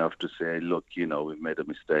brave enough to say, look, we've made a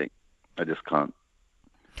mistake. I just can't.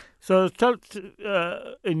 So,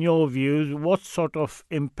 in your views, what sort of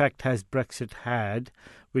impact has Brexit had,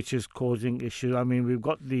 which is causing issues? I mean, we've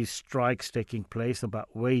got these strikes taking place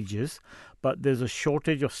about wages, but there's a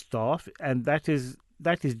shortage of staff, and that is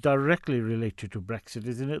directly related to Brexit,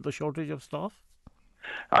 isn't it, the shortage of staff?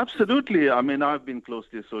 Absolutely. I mean, I've been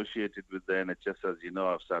closely associated with the NHS, as you know.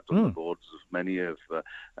 I've sat on the boards of many of,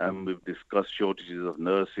 and we've discussed shortages of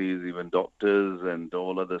nurses, even doctors, and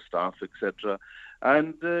all other staff, etc.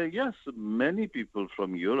 And yes, many people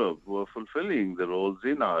from Europe were fulfilling the roles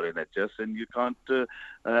in our NHS, and you can't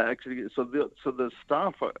actually. So the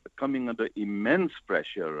staff are coming under immense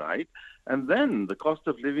pressure, right? And then the cost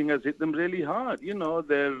of living has hit them really hard. You know,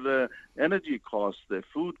 their energy costs, their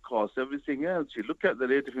food costs, everything else. You look at the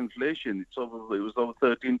rate of inflation; it was over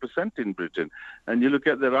 13% in Britain. And you look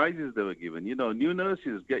at the rises they were given. You know, new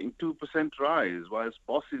nurses getting 2% rise, whilst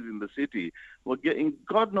bosses in the city were getting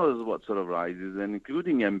God knows what sort of rises, and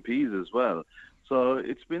including MPs as well. So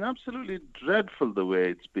it's been absolutely dreadful the way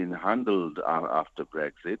it's been handled after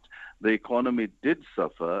Brexit. The economy did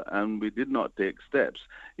suffer, and we did not take steps.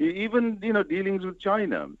 Even, dealings with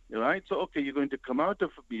China, right? So, okay, you're going to come out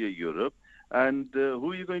of Europe, and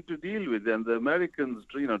who are you going to deal with? And the Americans,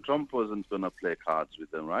 Trump wasn't going to play cards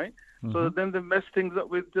with them, right? Mm-hmm. So then they messed things up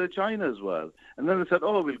with China as well. And then they said,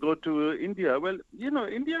 we'll go to India. Well,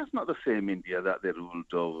 India is not the same India that they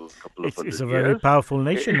ruled over a couple of hundred years. It's a very powerful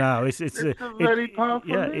nation now. It's a very powerful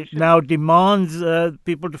nation. It now demands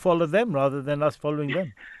people to follow them rather than us following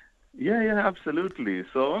them. Yeah, absolutely.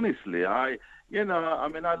 So honestly, I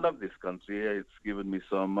love this country. It's given me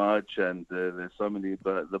so much, and there's so many.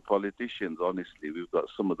 But the politicians, honestly, we've got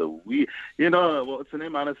some of the what's the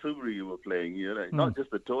name? Anna Soubry you were playing. Not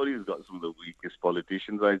just the Tories got some of the weakest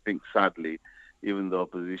politicians. I think, sadly, even the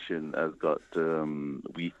opposition has got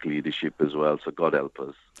weak leadership as well. So God help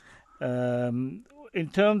us. In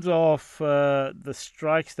terms of the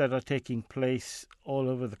strikes that are taking place all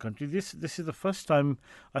over the country, this is the first time,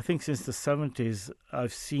 I think, since the 70s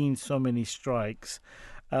I've seen so many strikes.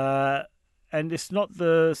 And it's not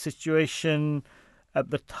the situation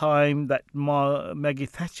at the time that Maggie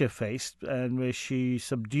Thatcher faced, and where she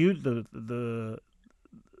subdued the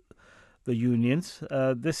unions.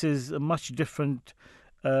 This is a much different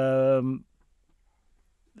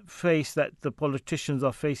face that the politicians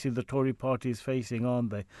are facing, the Tory party is facing,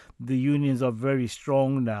 aren't they? The unions are very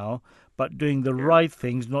strong now, but doing the right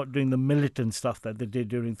things, not doing the militant stuff that they did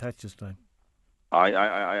during Thatcher's time.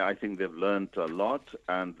 I think they've learned a lot,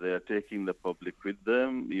 and they're taking the public with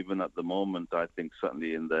them. Even at the moment, I think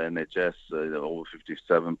certainly in the NHS, over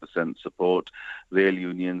 57% support. Rail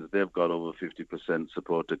unions, they've got over 50%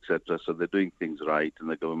 support, etc. So they're doing things right, and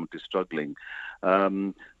the government is struggling.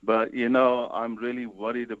 But, I'm really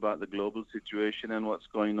worried about the global situation and what's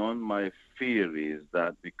going on. My fear is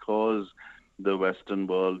that because the Western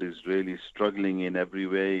world is really struggling in every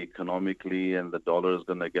way economically, and the dollar is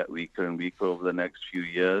going to get weaker and weaker over the next few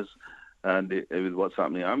years. And with what's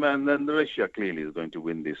happening, and then Russia clearly is going to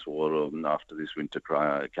win this war after this winter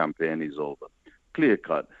campaign is over. Clear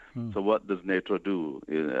cut. So what does NATO do?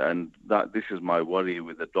 And this is my worry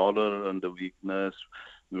with the dollar under weakness,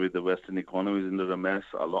 with the Western economies under a mess.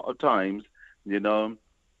 A lot of times, the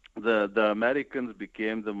Americans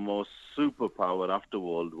became the most superpower after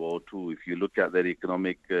World War II. If you look at their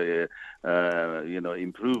economic,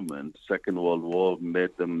 improvement, Second World War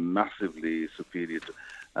made them massively superior.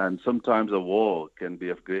 And sometimes a war can be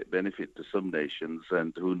of great benefit to some nations,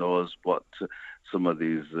 and who knows what some of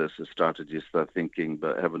these strategists are thinking,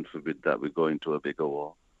 but heaven forbid that we go into a bigger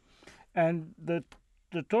war. And the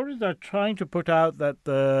Tories are trying to put out that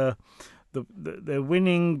they're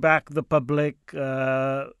winning back the public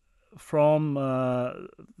from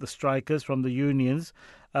the strikers, from the unions,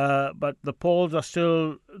 but the polls are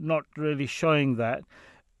still not really showing that.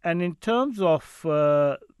 And in terms of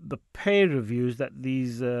the pay reviews that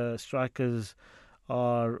these strikers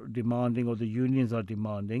are demanding, or the unions are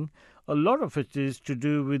demanding, a lot of it is to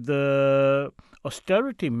do with the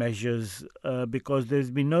austerity measures, because there's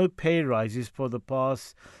been no pay rises for the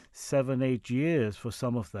past 7-8 years for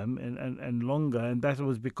some of them, and longer, and that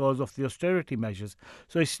was because of the austerity measures.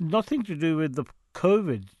 So it's nothing to do with the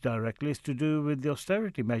COVID directly, it's to do with the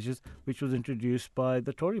austerity measures which was introduced by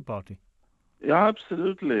the Tory party. Yeah,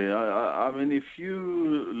 absolutely. I mean, if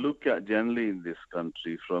you look at generally in this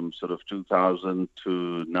country from sort of 2000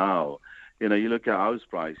 to now, you look at house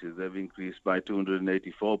prices, they've increased by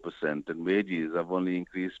 284%, and wages have only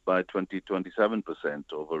increased by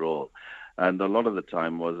 27% overall. and a lot of the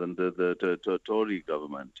time was under the Tory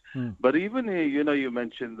government. But even, you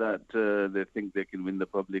mentioned that they think they can win the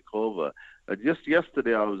public over. Just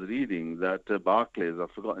yesterday I was reading that Barclays,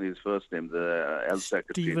 I've forgotten his first name, the health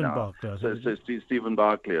secretary Stephen now. Barclay. Stephen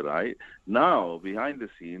Barclay, right? Now, behind the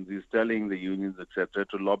scenes, he's telling the unions, etc.,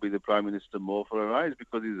 to lobby the Prime Minister more for a rise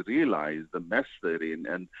because he's realized the mess they're in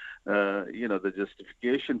and, the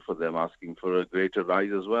justification for them asking for a greater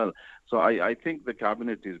rise as well. So I think the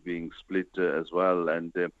cabinet is being split as well,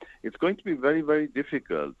 and it's going to be very, very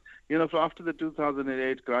difficult. So after the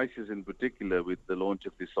 2008 crisis in particular, with the launch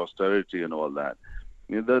of this austerity and all that,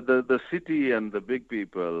 the city and the big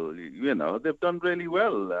people, they've done really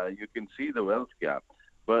well. You can see the wealth gap.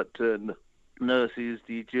 But nurses,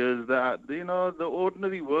 teachers, the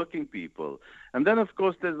ordinary working people. And then, of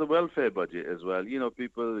course, there's the welfare budget as well.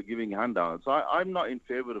 People giving handouts. I'm not in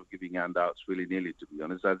favor of giving handouts willy-nilly, to be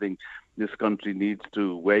honest. I think this country needs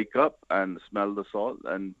to wake up and smell the salt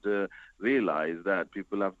and realize that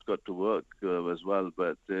people have got to work as well.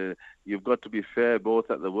 But you've got to be fair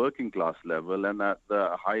both at the working class level and at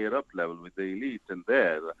the higher up level with the elite. And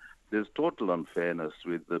there's total unfairness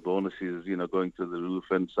with the bonuses, going to the roof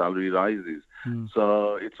and salary rises.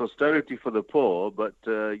 So it's austerity for the poor, but,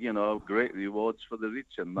 great rewards for the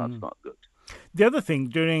rich, and that's not good. The other thing,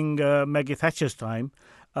 during Maggie Thatcher's time,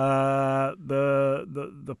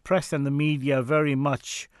 the press and the media very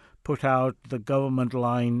much put out the government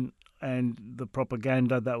line and the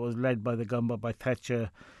propaganda that was led by the government, by Thatcher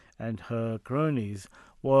and her cronies,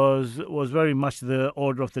 was very much the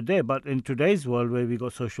order of the day. But in today's world, where we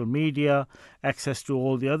got social media, access to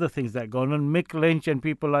all the other things that go on, and Mick Lynch and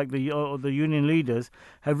people like the union leaders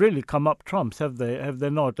have really come up trumps, have they? Have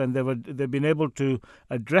they not? And they've been able to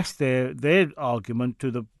address their argument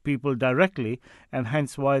to the people directly, and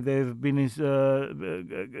hence why they've been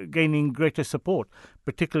gaining greater support,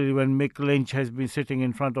 particularly when Mick Lynch has been sitting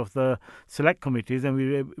in front of the select committees, and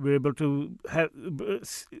we're able to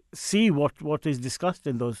see what is discussed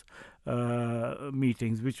in those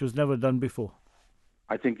meetings, which was never done before.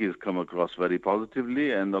 I think he's come across very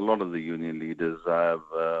positively, and a lot of the union leaders have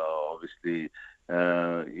obviously,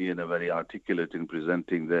 very articulate in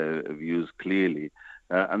presenting their views clearly.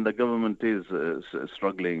 And the government is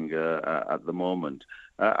struggling at the moment.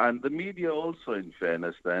 And the media also, in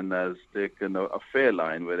fairness, then has taken a fair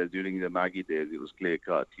line, whereas during the Maggie days it was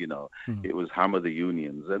clear-cut, It was hammer the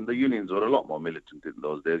unions. And the unions were a lot more militant in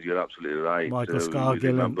those days. You're absolutely right. Michael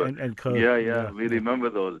Scargill and Co. We remember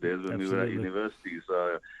those days when we were at universities.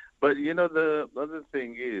 But, the other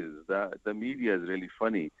thing is that the media is really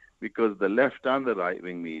funny because the left and the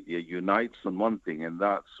right-wing media unites on one thing, and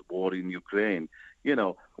that's war in Ukraine.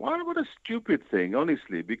 What a stupid thing,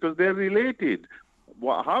 honestly, because they're related.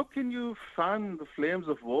 How can you fan the flames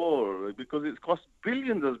of war? Because it's cost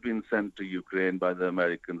billions has been sent to Ukraine by the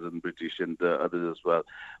Americans and British and others as well.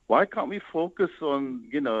 Why can't we focus on,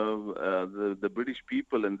 the British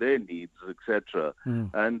people and their needs, etc.,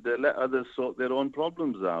 and let others sort their own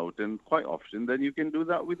problems out? And quite often, then you can do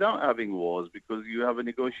that without having wars because you have a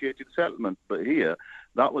negotiated settlement. But here,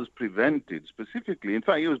 that was prevented specifically. In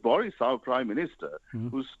fact, it was Boris, our Prime Minister,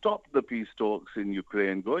 who stopped the peace talks in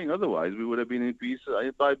Ukraine going. Otherwise, we would have been in peace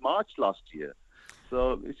by March last year.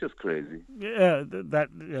 So it's just crazy. Yeah,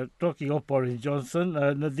 talking of Boris Johnson,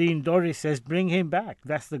 Nadine Dorries says, bring him back.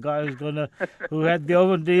 That's the guy who had the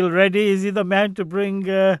Owen deal ready. Is he the man to bring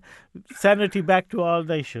sanity back to our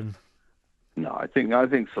nation? No, I think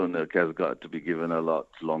Sunak has got to be given a lot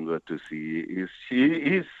longer to see.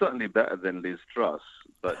 He's certainly better than Liz Truss,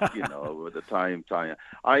 but with the time,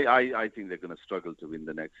 I think they're going to struggle to win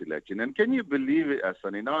the next election. And can you believe it,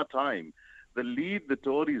 Hassan? In our time, the lead the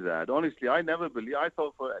Tories had, honestly, I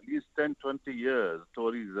thought for at least 10, 20 years,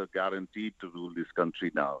 Tories are guaranteed to rule this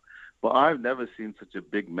country now. But I've never seen such a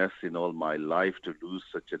big mess in all my life to lose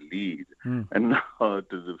such a lead and now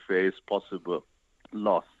to face possible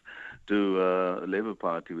loss to Labour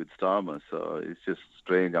Party with Starmer. So it's just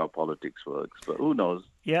strange how politics works, but who knows?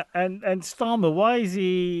 Yeah, and Starmer, why is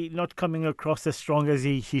he not coming across as strong as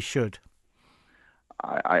he should?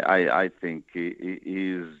 I think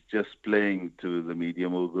he's just playing to the media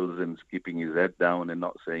moguls and keeping his head down and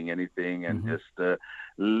not saying anything and just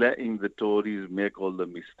letting the Tories make all the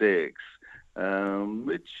mistakes.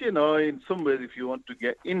 Which, in some ways, if you want to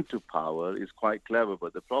get into power, is quite clever.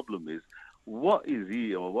 But the problem is, what is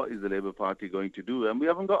he or what is the Labour Party going to do? And we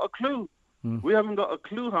haven't got a clue. We haven't got a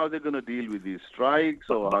clue how they're going to deal with these strikes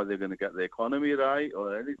or how they're going to get the economy right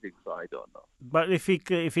or anything. So I don't know. But if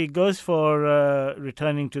he goes for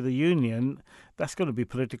returning to the union, that's going to be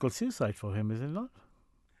political suicide for him, is it not?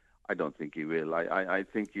 I don't think he will. I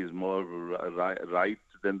think he's more right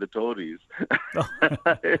to than the Tories.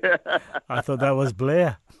 I thought that was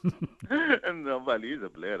Blair. No, well, he's a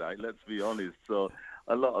Blairite, let's be honest. So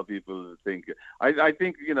a lot of people think... I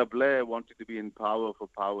think, Blair wanted to be in power for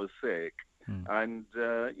power's sake. And,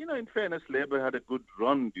 in fairness, Labour had a good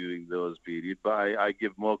run during those periods, but I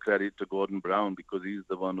give more credit to Gordon Brown because he's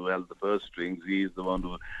the one who held the purse strings. He's the one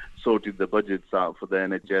who sorted the budgets out for the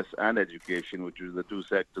NHS and education, which were the two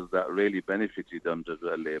sectors that really benefited under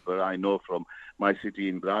Labour. I know from my city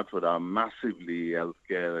in Bradford how massively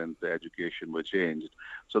healthcare and education were changed.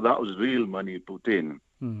 So that was real money put in.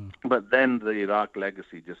 But then the Iraq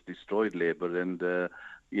legacy just destroyed Labour, and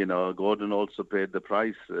Gordon also paid the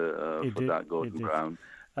price for that, Gordon Brown.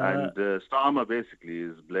 And Starmer basically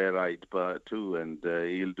is Blairite too, and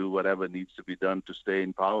he'll do whatever needs to be done to stay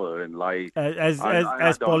in power and lie. I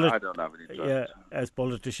don't have any trust. Yeah, as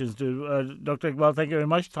politicians do. Dr. Iqbal, thank you very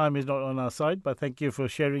much. Time is not on our side, but thank you for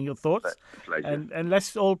sharing your thoughts. Pleasure. And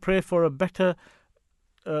let's all pray for a better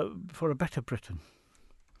Britain.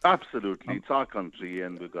 Absolutely. It's our country,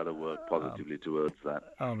 and we've got to work positively towards that.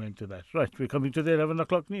 Amen to that. Right, we're coming to the 11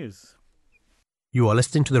 o'clock news. You are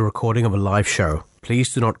listening to the recording of a live show.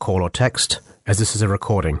 Please do not call or text, as this is a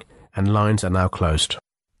recording, and lines are now closed.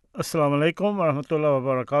 Assalamu alaikum wa rahmatullahi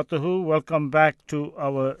wa barakatuhu. Welcome back to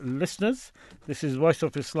our listeners. This is Voice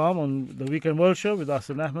of Islam on the Weekend World Show with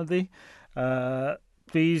Ahsan Ahmadi.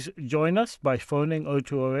 Please join us by phoning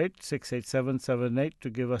 0208 687 78 to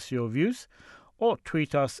give us your views, or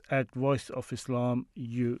tweet us at Voice of Islam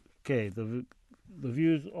UK. The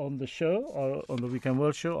views on the show, or on the Weekend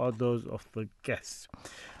World Show, are those of the guests.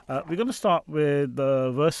 We're going to start with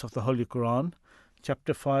the verse of the Holy Quran,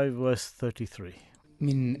 chapter 5, verse 33.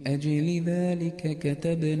 من أجل ذلك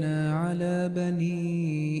كتبنا على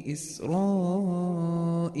بني إسرائيل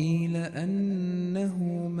أنه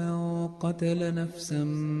من قتل نفسا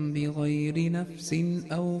بغير نفس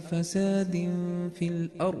أو فساد في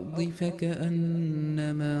الأرض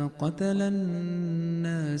فكأنما قتل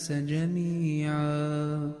الناس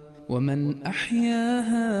جميعا ومن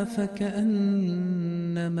أحياها فكأنما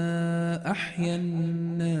أحيا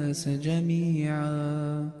الناس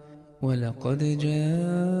جميعا ولقد جاءتهم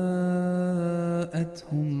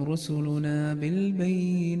رسلنا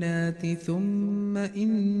بالبينات ثم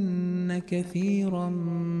إن كثيرا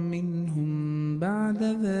منهم بعد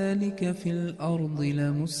ذلك في الأرض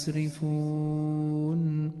لمسرفون.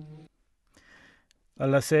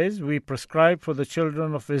 Allah says, we prescribe for the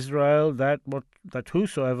children of Israel that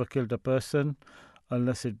whosoever killed a person,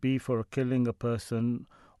 unless it be for killing a person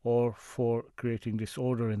or for creating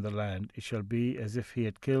disorder in the land, it shall be as if he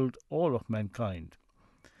had killed all of mankind.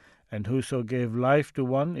 And whoso gave life to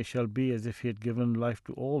one, it shall be as if he had given life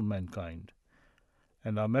to all mankind.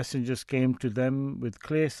 And our messengers came to them with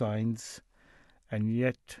clear signs, and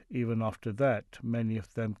yet, even after that, many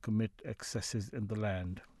of them commit excesses in the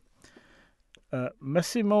land.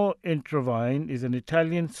 Massimo Introvine is an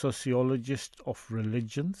Italian sociologist of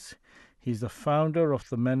religions. He's the founder of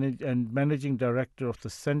and managing director of the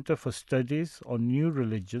Center for Studies on New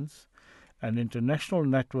Religions, an international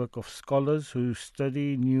network of scholars who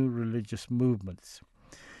study new religious movements.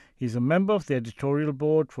 He's a member of the editorial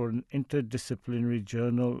board for an interdisciplinary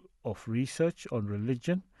journal of research on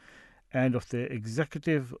religion and of the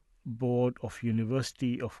executive board of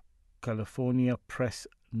University of California Press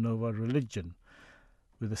Nova Religion,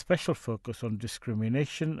 with a special focus on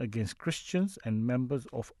discrimination against Christians and members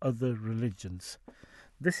of other religions.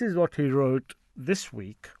 This is what he wrote this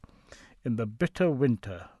week in The Bitter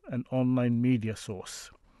Winter, an online media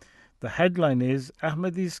source. The headline is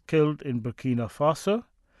Ahmadis Killed in Burkina Faso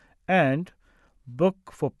and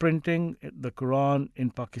Book for Printing the Quran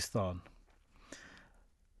in Pakistan.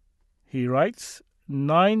 He writes,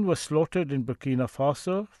 9 were slaughtered in Burkina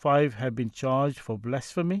Faso, 5 have been charged for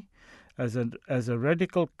blasphemy, as a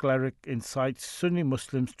radical cleric incites Sunni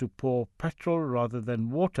Muslims to pour petrol rather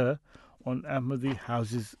than water on Ahmadi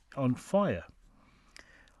houses on fire.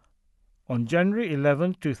 On January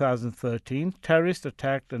 11, 2013, terrorists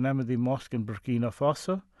attacked an Ahmadi mosque in Burkina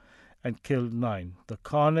Faso and killed 9. The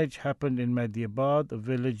carnage happened in Mahdiabad, a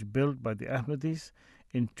village built by the Ahmadis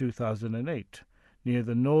in 2008, near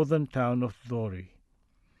the northern town of Dhori.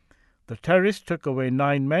 The terrorists took away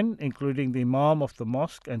 9 men, including the Imam of the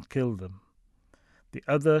mosque, and killed them. The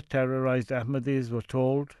other terrorized Ahmadis were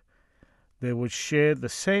told they would share the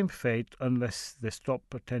same fate unless they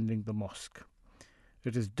stopped attending the mosque.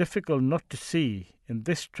 It is difficult not to see in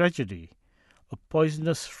this tragedy a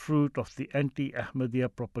poisonous fruit of the anti-Ahmadiyya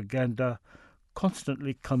propaganda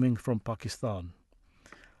constantly coming from Pakistan.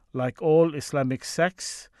 Like all Islamic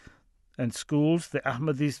sects and schools, the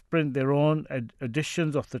Ahmadis print their own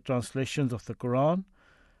editions of the translations of the Quran,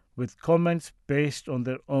 with comments based on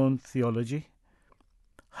their own theology.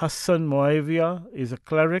 Hassan Muawiyah is a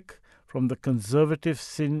cleric from the conservative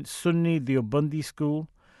Sunni Deobandi school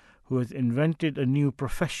who has invented a new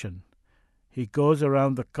profession. He goes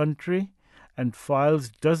around the country and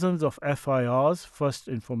files dozens of FIRs, first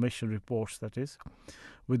information reports that is,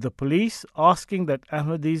 with the police asking that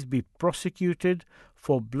Ahmadis be prosecuted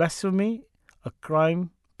for blasphemy, a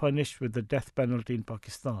crime punished with the death penalty in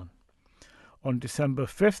Pakistan. On December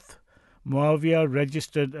 5th, Muawiyah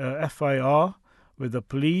registered a FIR with the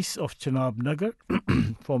police of Chenab Nagar,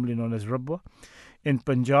 formerly known as Rabwa, in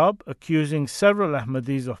Punjab, accusing several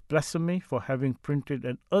Ahmadis of blasphemy for having printed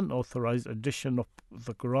an unauthorized edition of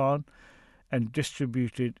the Quran and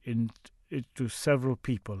distributed it to several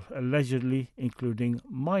people, allegedly including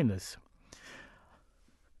minors.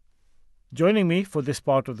 Joining me for this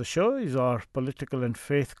part of the show is our political and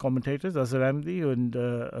faith commentators, Azhar Ahmadi and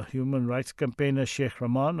a human rights campaigner, Sheikh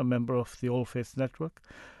Rahman, a member of the All Faiths Network,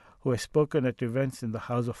 who has spoken at events in the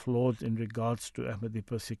House of Lords in regards to Ahmadi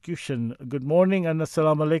persecution. Good morning and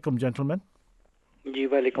assalamu alaikum, gentlemen.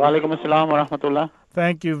 Walaikum assalam wa rahmatullah.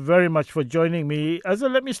 Thank you very much for joining me. Azhar,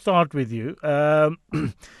 let me start with you.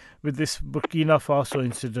 With this Burkina Faso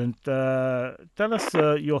incident, tell us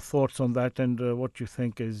your thoughts on that and what you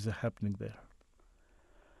think is happening there.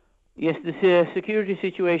 Yes, the security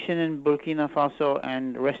situation in Burkina Faso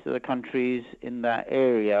and the rest of the countries in that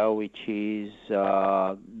area, which is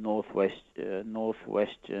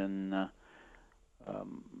northwestern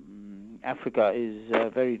Africa, is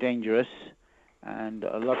very dangerous, and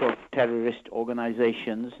a lot of terrorist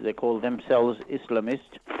organizations, they call themselves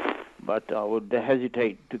Islamist, but I would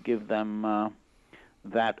hesitate to give them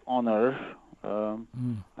that honor. I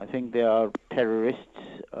think they are terrorists,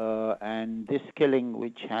 and this killing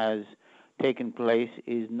which has taken place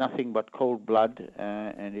is nothing but cold blood,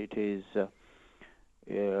 and it is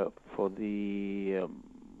for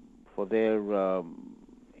their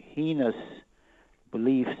heinous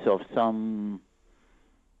beliefs of some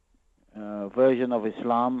version of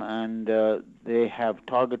Islam, and they have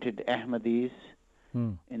targeted Ahmadis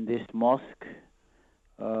in this mosque.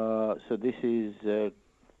 So this is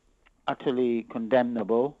utterly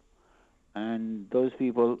condemnable, and those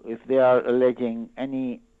people, if they are alleging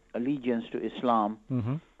any allegiance to Islam,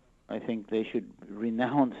 I think they should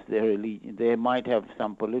renounce their allegiance. They might have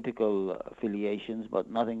some political affiliations, but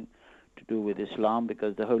nothing to do with Islam,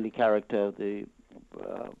 because the holy character of the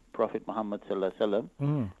Prophet Muhammad sallallahu alaihi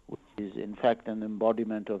wasallam, which is in fact an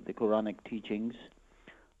embodiment of the Quranic teachings,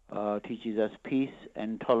 teaches us peace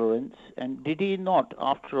and tolerance. And did he not,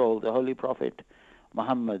 after all, the Holy Prophet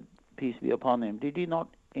Muhammad, peace be upon him, did he not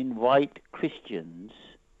invite Christians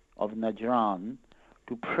of Najran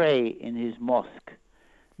to pray in his mosque?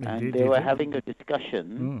 Indeed, and they were having a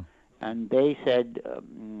discussion, and they said,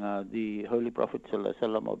 the Holy Prophet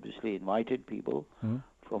ﷺ obviously invited people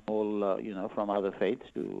from all, from other faiths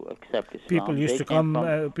to accept Islam. People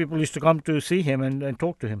used to come to see him and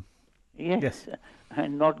talk to him. Yes,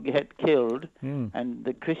 and not get killed. And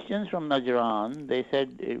the Christians from Najran, they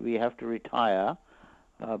said, we have to retire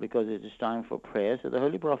because it is time for prayer. So the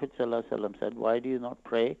Holy Prophet ﷺ said, why do you not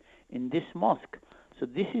pray in this mosque? So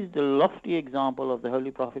this is the lofty example of the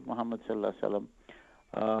Holy Prophet Muhammad ﷺ,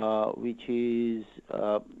 which is,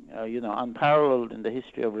 unparalleled in the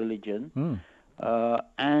history of religion.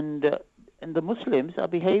 And the Muslims are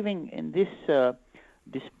behaving in this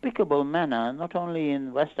despicable manner, not only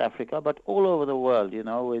in West Africa, but all over the world,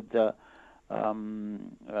 with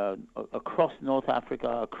across North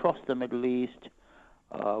Africa, across the Middle East.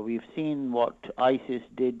 We've seen what ISIS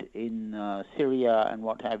did in Syria and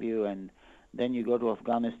what have you, and then you go to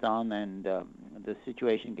Afghanistan and the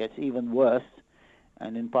situation gets even worse,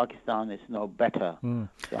 and in Pakistan it's no better.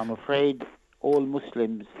 So I'm afraid all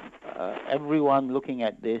Muslims, everyone looking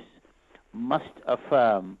at this, must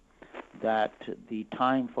affirm that the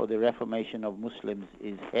time for the reformation of Muslims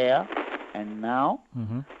is here and now,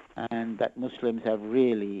 and that Muslims have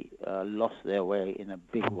really lost their way in a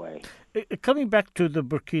big way. Coming back to the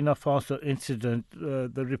Burkina Faso incident,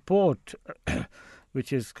 the report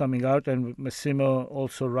which is coming out, and Massimo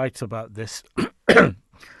also writes about this,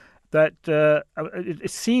 that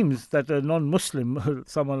it seems that a non-Muslim,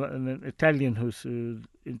 someone, an Italian who's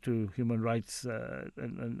into human rights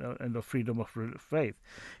and the freedom of faith,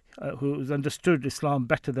 who's understood Islam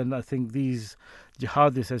better than I think these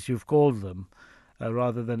jihadists, as you've called them,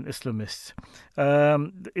 rather than Islamists,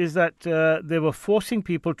 is that they were forcing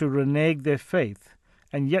people to renege their faith,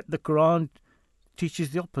 and yet the Quran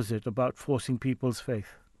teaches the opposite about forcing people's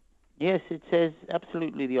faith. Yes, it says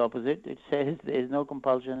absolutely the opposite. It says there is no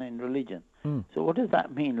compulsion in religion. So what does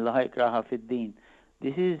that mean, la ikraha fid din?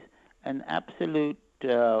 This is an absolute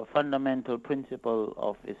fundamental principle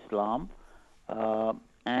of Islam,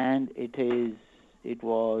 and it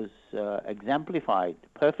was exemplified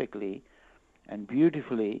perfectly and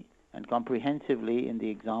beautifully and comprehensively in the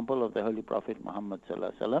example of the Holy Prophet Muhammad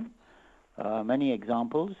sallallahu alaihi wasallam. Many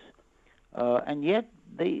examples, and yet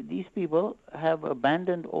these people have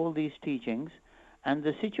abandoned all these teachings. And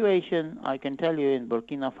the situation, I can tell you, in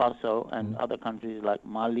Burkina Faso and other countries like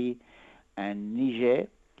Mali and Niger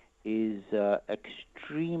is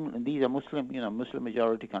extreme. These are Muslim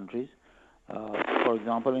majority countries. For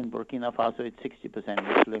example, in Burkina Faso, it's 60%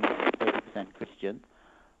 Muslim and 30% Christian.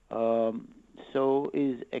 So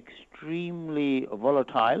is extremely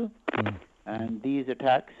volatile, and these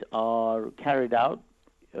attacks are carried out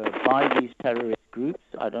by these terrorist groups.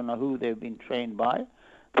 I don't know who they've been trained by.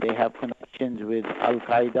 They have connections with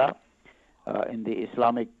Al-Qaeda in the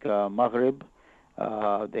Islamic Maghreb.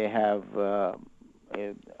 They have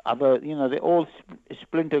other, they're all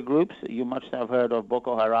splinter groups. You must have heard of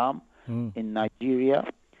Boko Haram in Nigeria.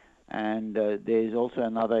 And there is also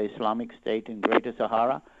another Islamic State in Greater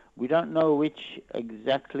Sahara. We don't know which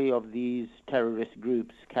exactly of these terrorist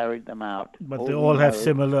groups carried them out. But they all have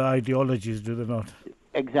similar ideologies, do they not?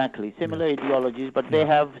 Exactly, similar ideologies, but they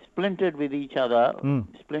have splintered with each other,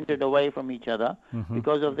 splintered away from each other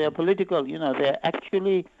because of their political,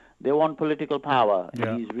 they want political power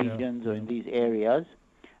in these regions or in these areas,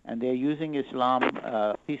 and they're using Islam,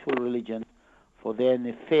 peaceful religion, for their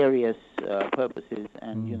nefarious purposes,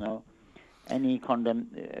 and,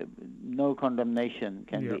 no condemnation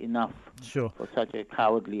can be enough for such a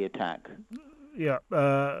cowardly attack. Yeah,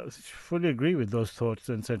 fully agree with those thoughts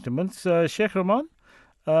and sentiments. Sheikh Rahman?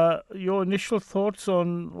 Your initial thoughts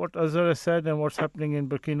on what Azhar has said and what's happening in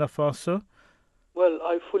Burkina Faso? Well,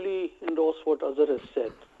 I fully endorse what Azhar has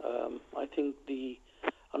said. I think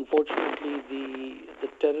unfortunately the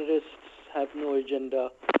terrorists have no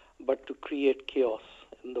agenda but to create chaos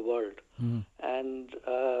in the world. And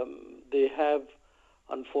they have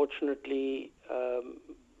unfortunately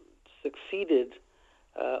succeeded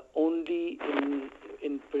only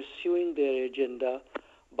in pursuing their agenda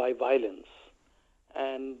by violence.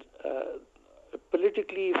 And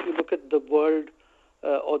politically, if you look at the world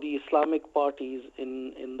or the Islamic parties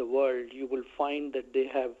in the world, you will find that they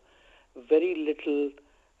have very little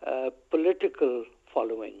political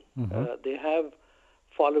following. They have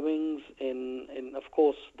followings in of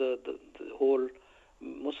course, the whole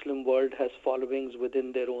Muslim world has followings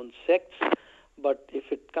within their own sects. But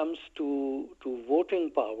if it comes to voting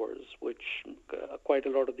powers, which quite a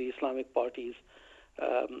lot of the Islamic parties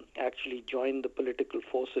actually join the political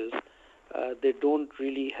forces, they don't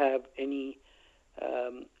really have any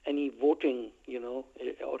voting,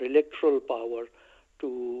 or electoral power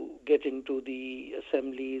to get into the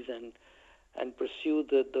assemblies and pursue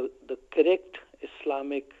the correct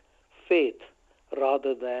Islamic faith,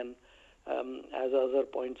 rather than, as Azhar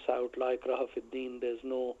points out, like Rahafuddin, there's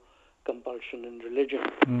no compulsion in religion.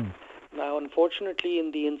 Now, unfortunately,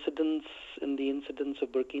 in the incidents of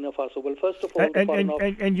Burkina Faso, well, first of all,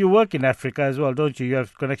 and you work in Africa as well, don't you? You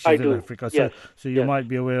have connections in Africa, so you might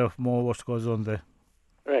be aware of more what goes on there.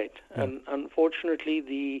 Right, and unfortunately,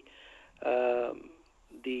 the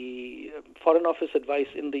Foreign Office advice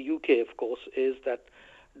in the UK, of course, is that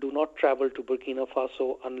do not travel to Burkina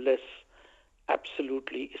Faso unless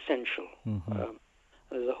absolutely essential.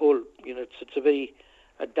 There's a whole, it's a very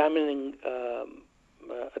damning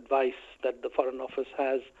advice that the Foreign Office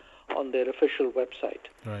has on their official website.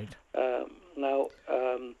 Right. Now,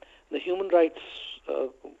 the Human Rights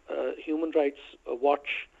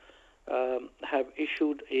Watch have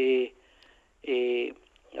issued a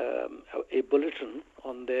bulletin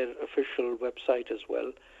on their official website as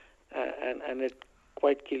well, and it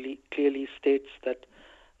quite clearly states that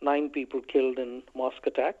 9 people killed in mosque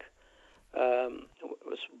attack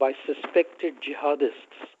by suspected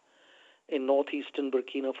jihadists in northeastern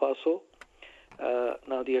Burkina Faso.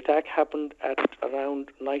 Now, the attack happened at around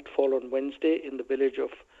nightfall on Wednesday in the village of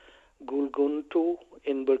Goulgountou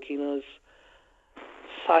in Burkina's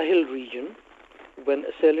Sahel region, when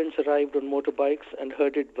assailants arrived on motorbikes and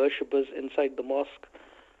herded worshippers inside the mosque,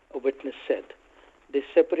 a witness said. They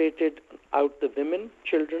separated out the women,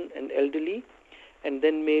 children, and elderly, and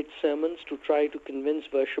then made sermons to try to convince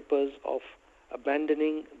worshippers of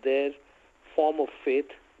abandoning their form of faith,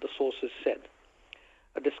 the sources said.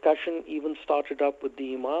 A discussion even started up with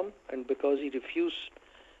the imam, and because he refused,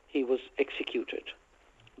 he was executed,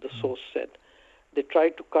 the source said. They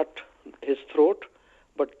tried to cut his throat,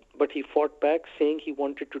 but he fought back, saying he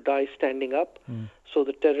wanted to die standing up, so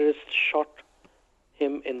the terrorists shot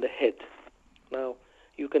him in the head. Now,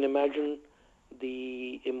 you can imagine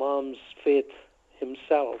the Imam's faith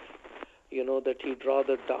himself, that he'd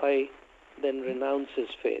rather die than renounce his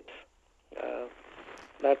faith.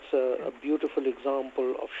 That's a beautiful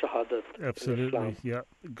example of shahadat. Absolutely, yeah.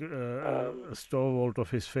 A stalwart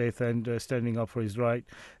of his faith and standing up for his right.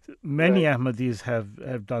 Many Ahmadis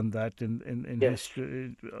have done that in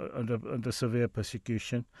history under severe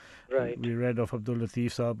persecution. Right. We read of Abdul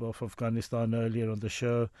Latif Saab of Afghanistan earlier on the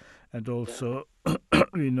show, and also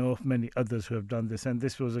we know of many others who have done this. And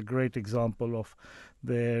this was a great example of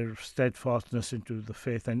their steadfastness into the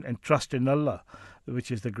faith and trust in Allah,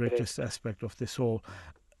 which is the greatest aspect of this whole.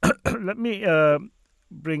 Let me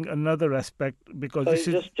bring another aspect, because this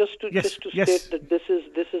is just to state that this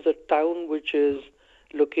is a town which is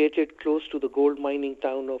located close to the gold mining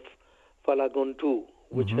town of Falun Gong,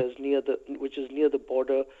 which is near the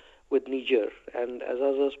border with Niger. And as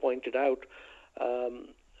others pointed out,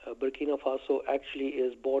 Burkina Faso actually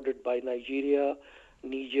is bordered by Nigeria,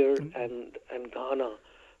 Niger, and Ghana.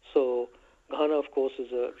 So Ghana, of course,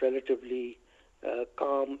 is a relatively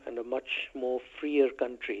calm and a much more freer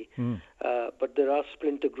country. But there are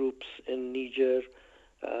splinter groups in Niger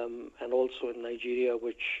and also in Nigeria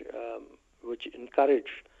which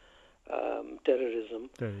encourage terrorism.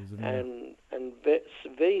 And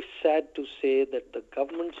very sad to say that the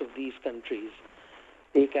governments of these countries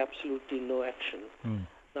take absolutely no action.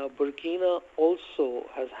 Now, Burkina also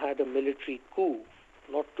has had a military coup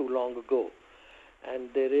not too long ago, and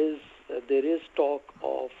there is talk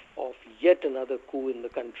of yet another coup in the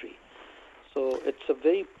country. So it's a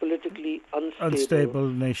very politically unstable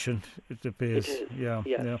nation, it appears. It is. Yeah.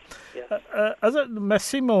 Yes. As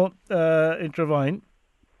Massimo Introvine,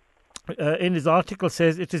 in his article,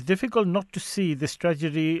 says it is difficult not to see this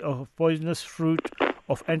tragedy of poisonous fruit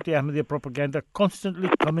of anti-Ahmadiyya propaganda constantly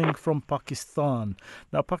coming from Pakistan.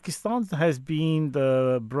 Now, Pakistan has been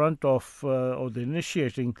the brunt of or the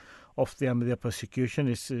initiating of the Ahmadiyya persecution.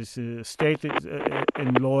 It's stated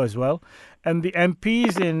in law as well. And the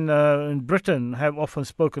MPs in Britain have often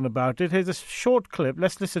spoken about it. Here's a short clip.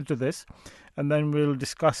 Let's listen to this, and then we'll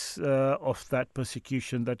discuss of that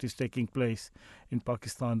persecution that is taking place in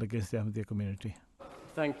Pakistan against the Ahmadiyya community.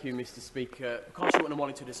 Thank you, Mr. Speaker. Kashmir and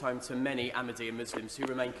Wallington is home to many Ahmadiyya Muslims who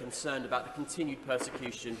remain concerned about the continued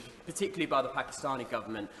persecution, particularly by the Pakistani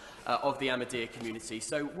government, of the Ahmadiyya community.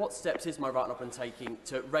 So what steps is my right taking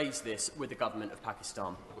to raise this with the government of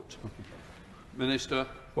Pakistan? Minister.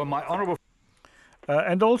 Well, my honourable...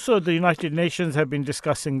 and also the United Nations have been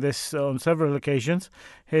discussing this on several occasions.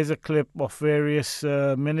 Here's a clip of various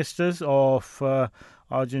ministers of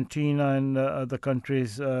Argentina and other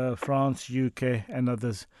countries, France, UK and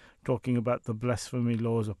others, talking about the blasphemy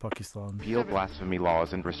laws of Pakistan. Repeal blasphemy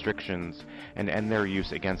laws and restrictions and end their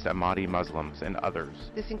use against Ahmadi Muslims and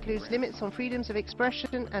others. This includes limits on freedoms of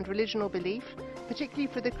expression and religional belief,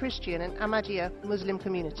 particularly for the Christian and Ahmadiyya Muslim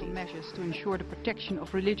community. Measures to ensure the protection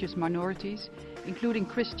of religious minorities, including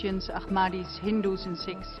Christians, Ahmadis, Hindus and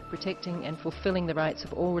Sikhs. Protecting and fulfilling the rights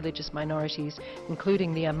of all religious minorities,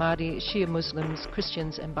 including the Ahmadi, Shia Muslims,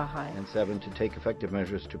 Christians and Baha'i. And 7, to take effective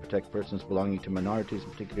measures to protect persons belonging to minorities,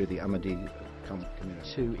 particularly the Ahmadi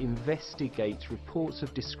community. To investigate reports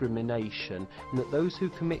of discrimination, and that those who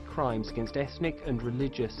commit crimes against ethnic and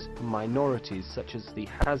religious minorities, such as the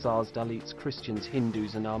Hazars, Dalits, Christians,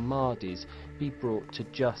 Hindus and Ahmadis, be brought to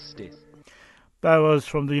justice. That was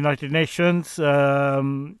from the United Nations,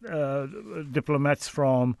 diplomats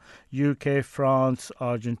from UK, France,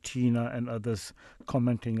 Argentina and others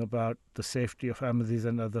commenting about the safety of Ahmadis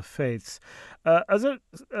and other faiths.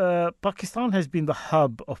 Pakistan has been the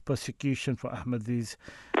hub of persecution for Ahmadis.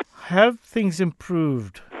 Have things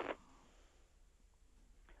improved?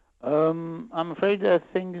 I'm afraid that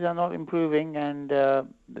things are not improving, and the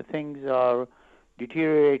things are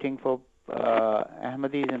deteriorating for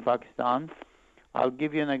Ahmadis in Pakistan. I'll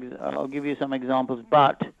give you some examples,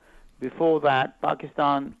 but before that,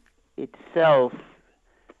 Pakistan itself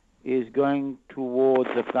is going towards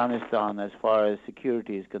Afghanistan as far as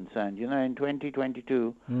security is concerned. You know, in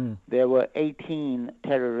 2022, there were 18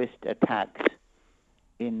 terrorist attacks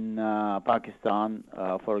in Pakistan.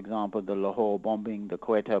 For example, the Lahore bombing, the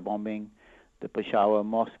Quetta bombing, the Peshawar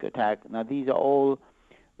mosque attack. Now, these are all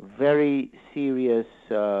very serious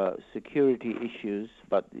security issues,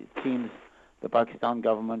 but it seems the Pakistan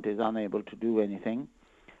government is unable to do anything.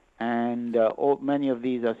 And many of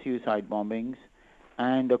these are suicide bombings.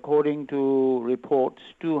 And according to reports,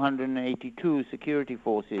 282 security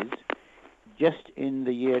forces just in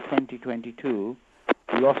the year 2022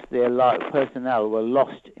 lost their personnel were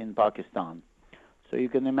lost in Pakistan. So you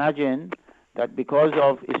can imagine that because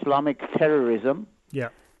of Islamic terrorism,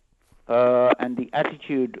 and the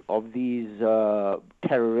attitude of these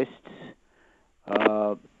terrorists,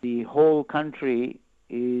 the whole country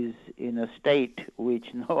is in a state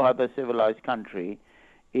which no other civilized country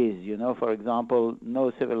is. You know, for example,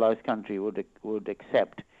 no civilized country would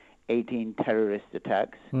accept 18 terrorist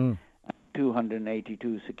attacks,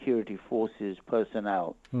 282 security forces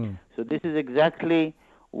personnel. So this is exactly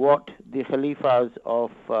what the Khalifas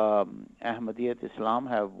of Ahmadiyyat Islam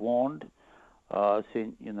have warned.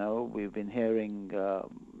 Since, you know, we've been hearing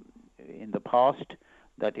in the past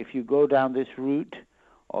that if you go down this route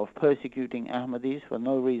of persecuting Ahmadis for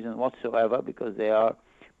no reason whatsoever, because they are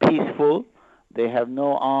peaceful, they have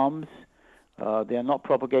no arms, they are not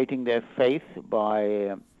propagating their faith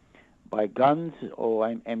by guns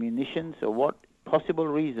or ammunition, so what possible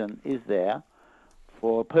reason is there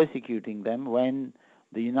for persecuting them when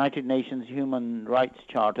the United Nations Human Rights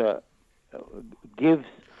Charter gives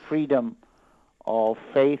freedom of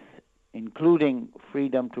faith, including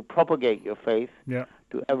freedom to propagate your faith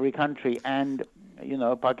to every country, and you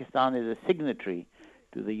know, Pakistan is a signatory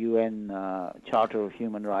to the UN Charter of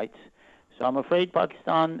Human Rights. So I'm afraid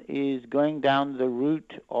Pakistan is going down the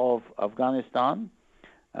route of Afghanistan.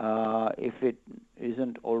 If it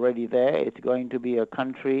isn't already there, it's going to be a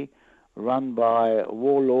country run by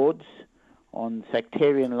warlords on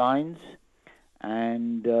sectarian lines,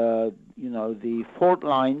 and you know, the fault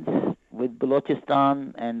lines with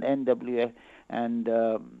Balochistan and NWF and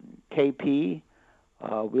KP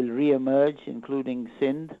will re-emerge, including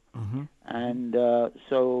Sindh, and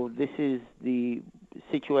so this is the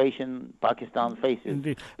situation Pakistan faces.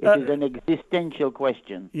 Indeed. It is an existential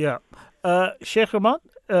question. Yeah. Sheikh Ahmad,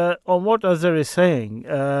 on what Azhar is saying,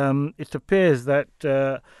 it appears that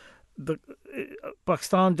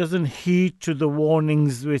Pakistan doesn't heed to the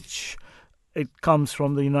warnings which it comes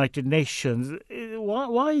from the United Nations.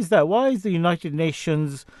 Why is that? Why is the United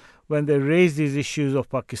Nations, when they raise these issues of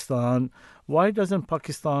Pakistan, why doesn't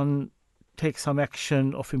Pakistan take some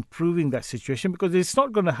action of improving that situation? Because it's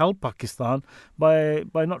not going to help Pakistan by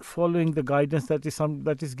not following the guidance that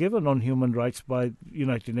is given on human rights by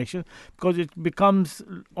United Nations, because it becomes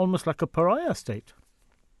almost like a pariah state.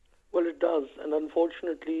 Well, it does, and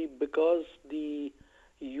unfortunately, because the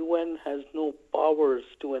UN has no powers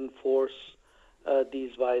to enforce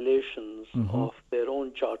these violations of their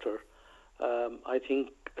own charter, I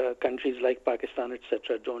think countries like Pakistan,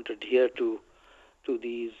 etc., don't adhere to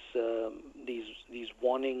these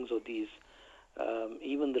warnings or these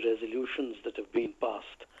even the resolutions that have been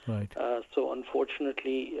passed. Right. So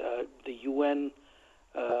unfortunately, the UN,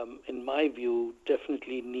 in my view,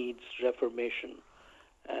 definitely needs reformation,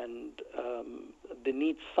 and they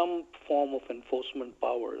need some form of enforcement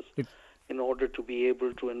powers in order to be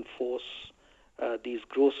able to enforce these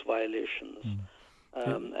gross violations.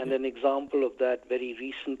 And an example of that very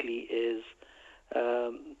recently is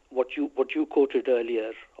what you quoted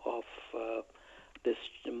earlier of this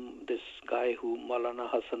guy who Maulana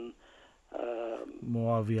Hassan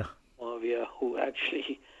Muawiyah, who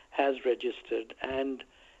actually has registered, and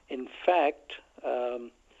in fact,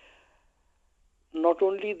 not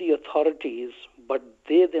only the authorities but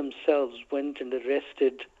they themselves went and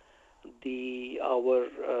arrested the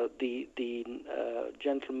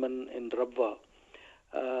gentleman in Rabwa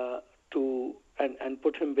and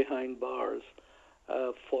put him behind bars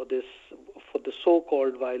for the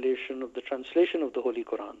so-called violation of the translation of the Holy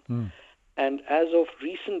Quran. And as of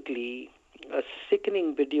recently, a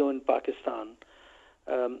sickening video in Pakistan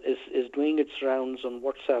is doing its rounds on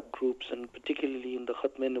WhatsApp groups, and particularly in the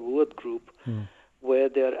Khatm-e-Nabuwat group, where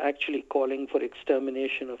they are actually calling for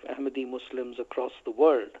extermination of Ahmadi Muslims across the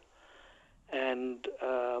world. And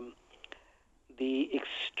the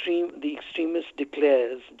extremist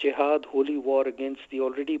declares jihad, holy war against the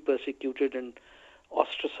already persecuted and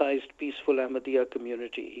ostracized peaceful Ahmadiyya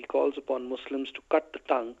community. He calls upon Muslims to cut the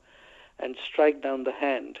tongue and strike down the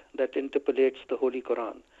hand that interpolates the Holy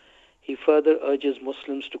Quran. He further urges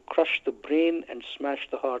Muslims to crush the brain and smash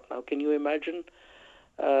the heart. Now, can you imagine?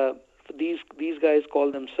 These guys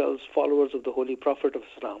call themselves followers of the Holy Prophet of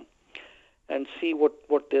Islam, and see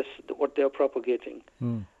what they are propagating,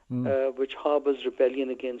 which harbors rebellion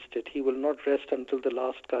against it. He will not rest until the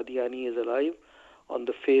last Qadiani is alive on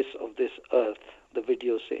the face of this earth, the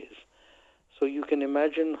video says. So you can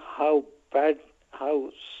imagine how bad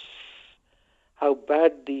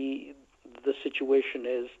the situation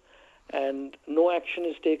is, and no action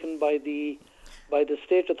is taken by the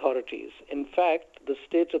state authorities. In fact, the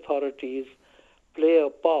state authorities play a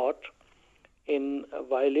part in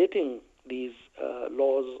violating these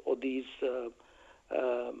laws or these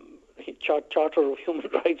Charter of Human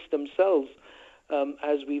Rights themselves,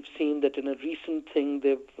 as we've seen that in a recent thing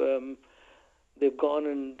they've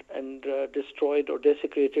gone and destroyed or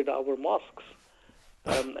desecrated our mosques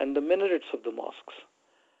and the minarets of the mosques.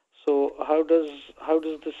 So how does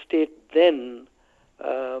the state then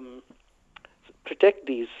protect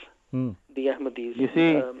the Ahmadis? You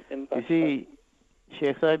see, in Pakistan?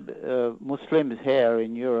 Sheikh Saib, Muslims here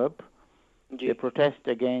in Europe, they protest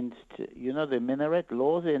against, the minaret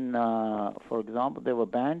laws in, for example, they were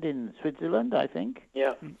banned in Switzerland, I think.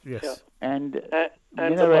 Yeah. Yes. Yeah. And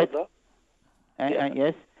minaret.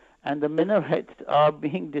 Yes. And the minarets are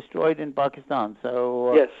being destroyed in Pakistan.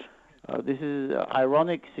 So yes. This is an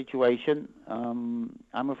ironic situation.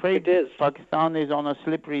 I'm afraid Pakistan is on a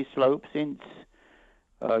slippery slope since,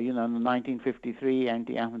 the 1953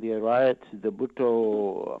 anti-Ahmadiyya riots, the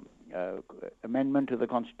Bhutto amendment to the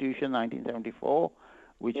Constitution, 1974,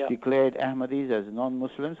 which declared Ahmadis as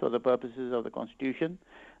non-Muslims for the purposes of the Constitution.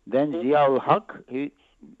 Then Zia-ul Haq.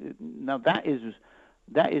 Now that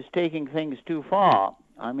is taking things too far.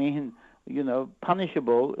 I mean,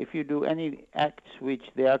 punishable if you do any acts which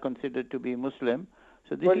they are considered to be Muslim.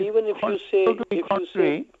 So this is even if you say,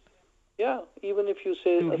 even if you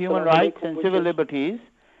say to human rights and civil liberties,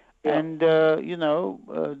 and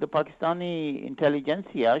the Pakistani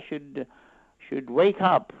intelligentsia should wake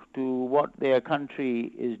up to what their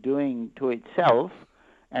country is doing to itself.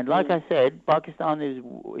 And like I said, Pakistan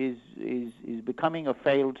is becoming a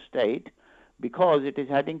failed state, because it is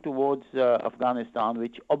heading towards Afghanistan,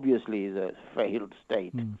 which obviously is a failed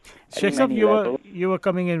state. Sheikh Saab, you were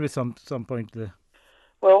coming in with some point there.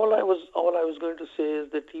 Well, all I was going to say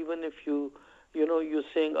is that even if you're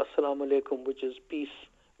saying Assalamu alaikum, which is peace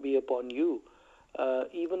be upon you,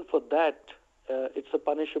 even for that, it's a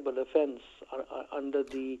punishable offence under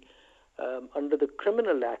the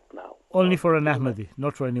Criminal Act now. Only for an Ahmadi,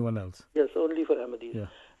 not for anyone else. Yes, only for Ahmadis. Yeah.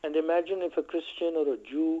 And imagine if a Christian or a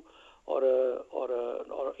Jew or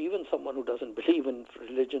even someone who doesn't believe in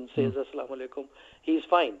religion says Assalamu alaikum, he's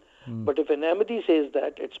fine. But if an Ahmadi says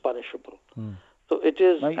that, it's punishable. So it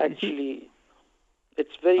is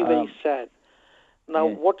it's very, very sad. Now,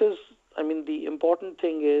 the important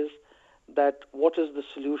thing is that what is the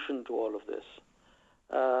solution to all of this?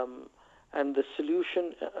 And the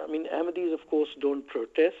solution, Ahmadis, of course, don't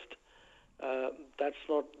protest.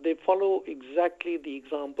 They follow exactly the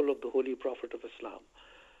example of the Holy Prophet of Islam.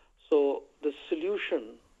 So the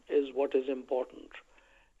solution is what is important.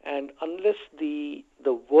 And unless the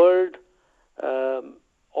world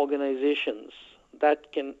organizations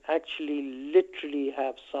that can actually literally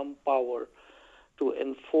have some power to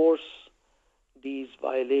enforce these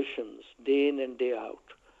violations day in and day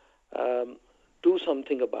out, do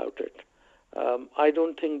something about it. I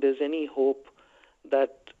don't think there's any hope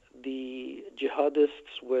that the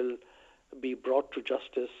jihadists will be brought to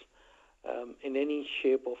justice in any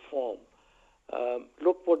shape or form.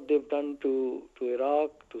 Look what they've done to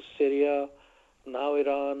Iraq, to Syria, now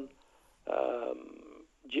Iran,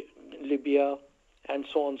 Libya, and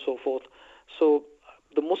so on and so forth. So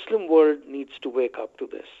the Muslim world needs to wake up to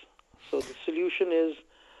this. So the solution is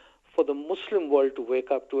for the Muslim world to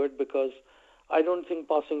wake up to it, because I don't think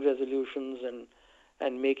passing resolutions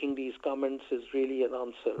and making these comments is really an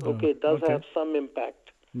answer. It does have some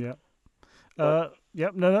impact. Yeah. I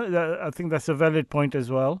think that's a valid point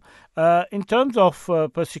as well. In terms of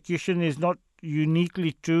persecution, is not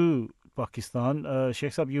uniquely to Pakistan.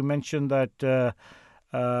 Sheikh Saab, you mentioned that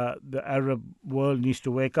the Arab world needs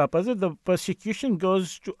to wake up. As if the persecution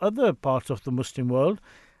goes to other parts of the Muslim world,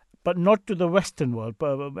 but not to the Western world.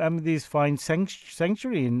 Ahmadis find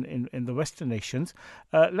sanctuary in the Western nations.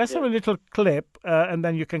 Let's have a little clip, and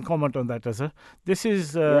then you can comment on that, Azhar. This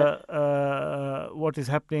is what is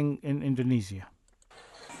happening in Indonesia.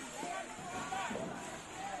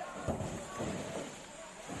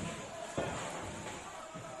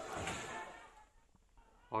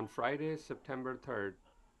 On Friday, September 3rd,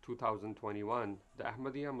 2021, the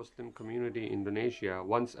Ahmadiyya Muslim community in Indonesia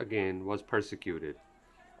once again was persecuted.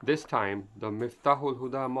 This time, the Miftahul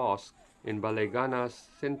Huda Mosque in Balai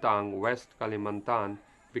Sintang, West Kalimantan,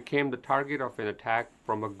 became the target of an attack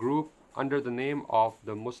from a group under the name of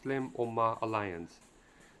the Muslim Ummah Alliance.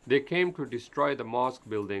 They came to destroy the mosque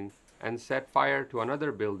building and set fire to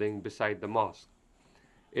another building beside the mosque.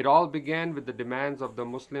 It all began with the demands of the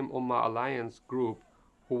Muslim Ummah Alliance group,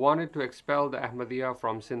 who wanted to expel the Ahmadiyya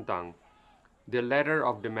from Sintang. Their letter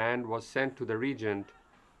of demand was sent to the regent,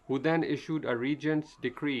 who then issued a regent's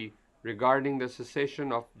decree regarding the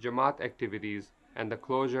cessation of Jamaat activities and the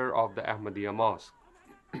closure of the Ahmadiyya mosque.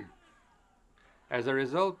 As a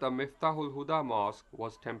result, the Miftahul Huda Mosque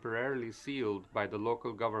was temporarily sealed by the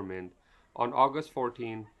local government on August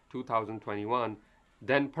 14, 2021,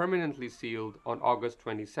 then permanently sealed on August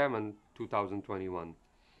 27, 2021.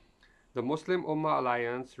 The Muslim Ummah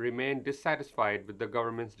Alliance remained dissatisfied with the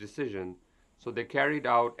government's decision, so they carried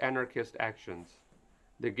out anarchist actions.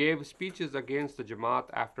 They gave speeches against the Jamaat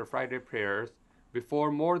after Friday prayers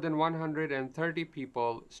before more than 130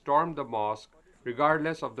 people stormed the mosque,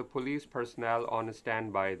 regardless of the police personnel on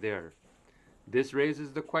standby there. This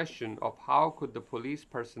raises the question of how could the police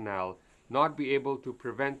personnel not be able to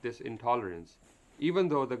prevent this intolerance, even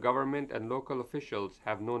though the government and local officials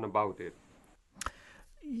have known about it.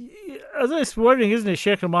 As it's worrying, isn't it?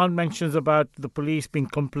 Sheikh Rahman mentions about the police being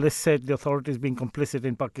complicit, the authorities being complicit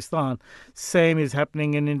in Pakistan. Same is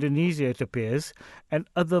happening in Indonesia, it appears, and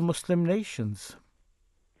other Muslim nations.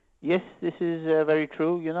 Yes, this is very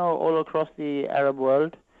true. You know, all across the Arab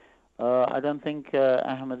world, I don't think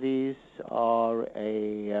Ahmadis are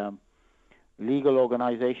a legal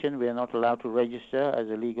organization. We are not allowed to register as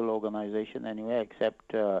a legal organization anywhere,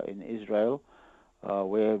 except in Israel,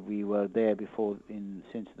 where we were there before,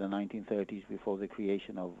 since the 1930s, before the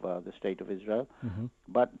creation of the State of Israel. Mm-hmm.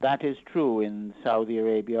 But that is true in Saudi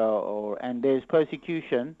Arabia, and there's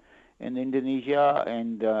persecution in Indonesia,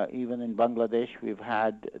 and even in Bangladesh we've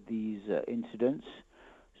had these incidents.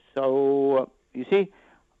 So, you see,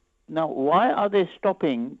 now why are they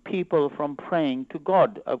stopping people from praying to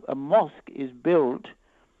God? A mosque is built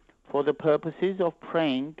for the purposes of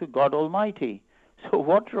praying to God Almighty. So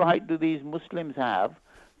what right do these Muslims have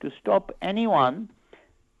to stop anyone,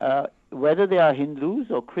 whether they are Hindus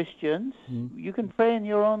or Christians? You can pray in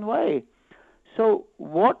your own way. So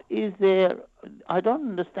what is there? I don't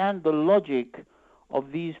understand the logic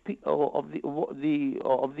of these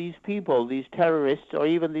these people, these terrorists, or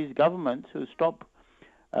even these governments who stop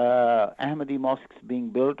Ahmadi mosques being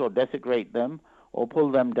built or desecrate them or pull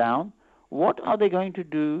them down. What are they going to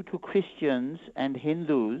do to Christians and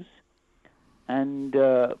Hindus and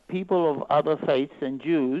people of other faiths and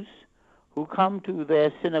Jews who come to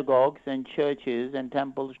their synagogues and churches and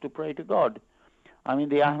temples to pray to God? I mean,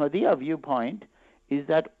 the Ahmadiyya viewpoint is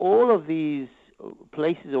that all of these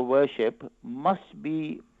places of worship must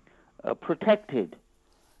be protected.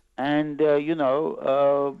 And,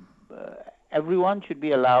 everyone should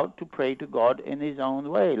be allowed to pray to God in his own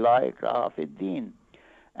way, like Rafiddin.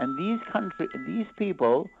 And these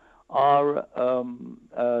people are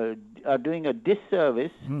doing a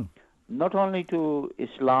disservice not only to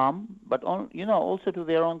Islam, but also to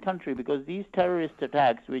their own country, because these terrorist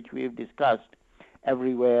attacks, which we have discussed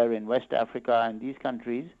everywhere in West Africa and these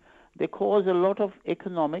countries, they cause a lot of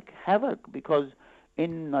economic havoc, because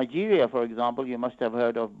in Nigeria, for example, you must have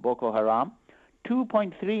heard of Boko Haram.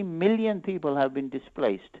 2.3 million people have been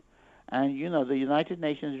displaced. And, the United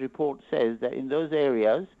Nations report says that in those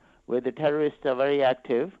areas where the terrorists are very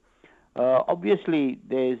active, obviously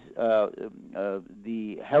there's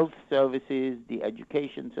the health services, the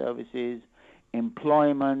education services,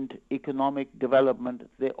 employment, economic development,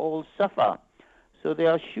 they all suffer. So they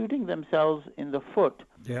are shooting themselves in the foot.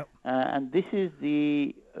 Yeah. And this is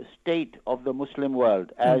the state of the Muslim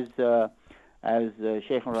world, as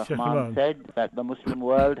Sheikh Rahman said, that the Muslim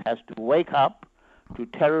world has to wake up to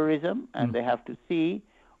terrorism, and they have to see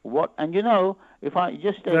what. And if I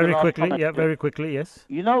just very quickly, yes.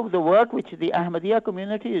 The work which the Ahmadiyya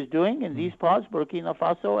community is doing in these parts, Burkina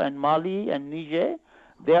Faso and Mali and Niger,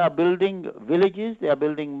 they are building villages, they are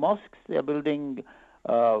building mosques, they are building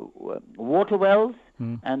water wells,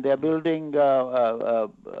 and they are building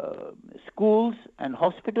schools and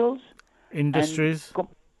hospitals, industries.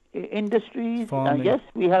 Industries. Yes,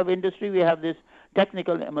 we have industry. We have this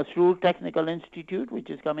Masroor Technical Institute, which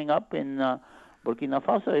is coming up in Burkina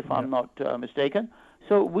Faso, if I'm not mistaken.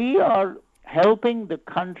 So we are helping the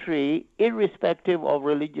country, irrespective of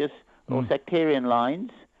religious or sectarian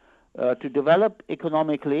lines, to develop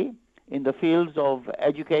economically in the fields of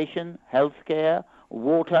education, healthcare,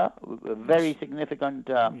 water, a very significant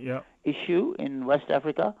issue in West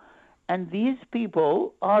Africa. And these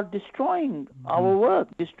people are destroying our work,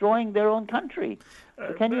 destroying their own country.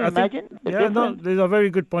 Can you imagine? These are very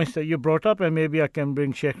good points that you brought up, and maybe I can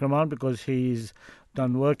bring Sheikh Rahman because he's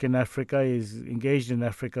done work in Africa, he's engaged in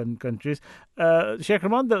African countries. Sheikh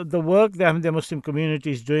Rahman, the work that the Muslim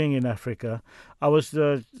community is doing in Africa, I was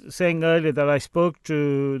saying earlier that I spoke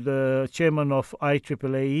to the chairman of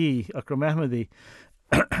IAAE, Akram Ahmadi,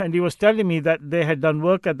 and he was telling me that they had done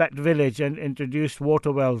work at that village and introduced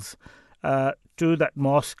water wells to that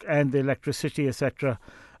mosque and the electricity, etc.,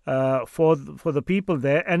 for the people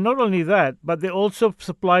there. And not only that, but they also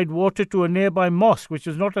supplied water to a nearby mosque, which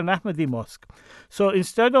is not an Ahmadi mosque. So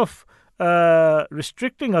instead of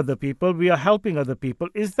restricting other people. We are helping other people.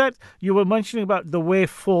 Is that, you were mentioning about the way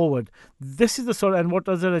forward. This is the sort of, and what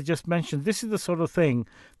Azhar has just mentioned, this is the sort of thing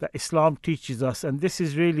that Islam teaches us, and this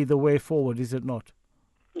is really the way forward, is it not?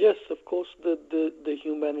 Yes, of course. The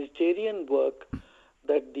humanitarian work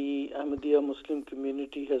that the Ahmadiyya Muslim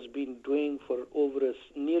community has been doing for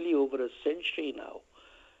nearly over a century now,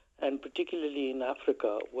 and particularly in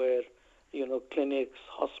Africa, where clinics,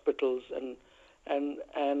 hospitals, as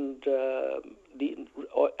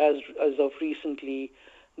of recently,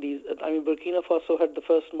 Burkina Faso had the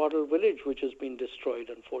first model village, which has been destroyed,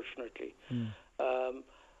 unfortunately.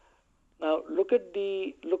 Now look at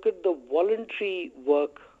the voluntary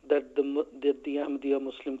work that the Ahmadiyya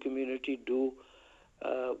Muslim community do,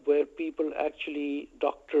 where people actually,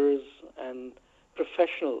 doctors and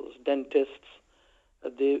professionals, dentists,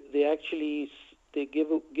 they give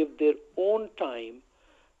their own time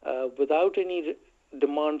without any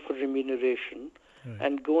demand for remuneration,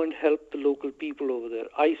 and go and help the local people over there.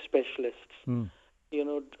 Eye specialists,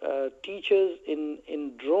 teachers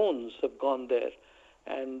in drones have gone there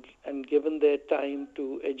and given their time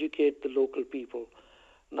to educate the local people.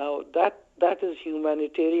 Now that is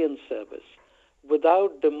humanitarian service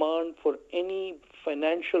without demand for any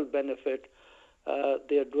financial benefit.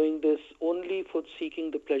 They are doing this only for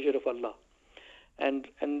seeking the pleasure of Allah. And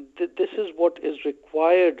this is what is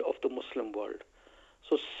required of the Muslim world.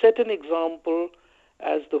 So set an example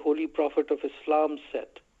as the Holy Prophet of Islam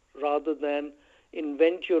set, rather than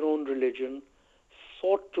invent your own religion,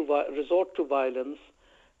 resort to violence,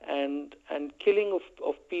 and killing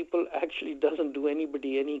of people actually doesn't do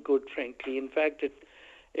anybody any good, frankly. In fact,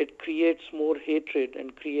 it creates more hatred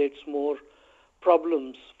and creates more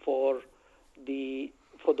problems for the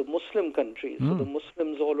Muslim countries, for the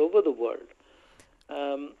Muslims all over the world.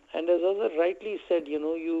 And as Azhar rightly said,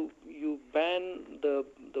 you ban the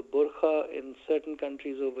burqa in certain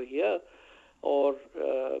countries over here, or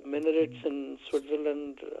minarets in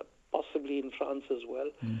Switzerland, possibly in France as well.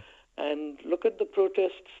 And look at the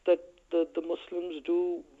protests that the Muslims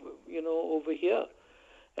do, over here.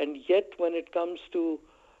 And yet, when it comes to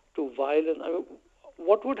violence,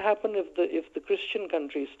 what would happen if the Christian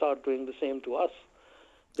countries start doing the same to us?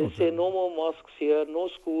 They say no more mosques here, no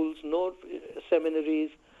schools, no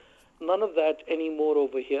seminaries, none of that anymore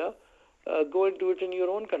over here. Go and do it in your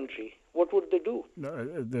own country. What would they do?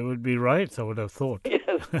 There would be riots, I would have thought.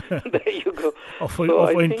 Yes, there you go. of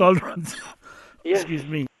intolerance. Yes. Excuse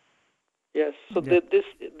me. Yes. So this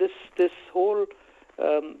whole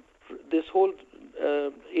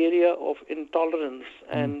area of intolerance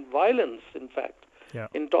and violence, in fact,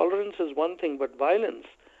 intolerance is one thing, but violence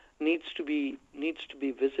needs to be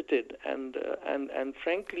visited, and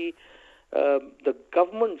frankly, the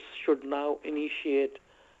governments should now initiate,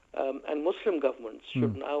 and Muslim governments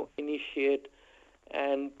should now initiate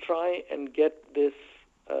and try and get this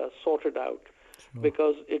sorted out,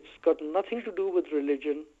 because it's got nothing to do with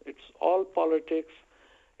religion. It's all politics.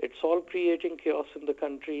 It's all creating chaos in the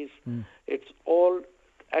countries. It's all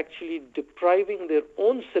actually depriving their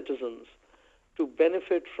own citizens to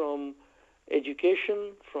benefit from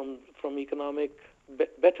education, from economic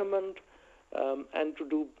betterment, and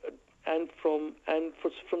from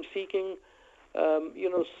seeking,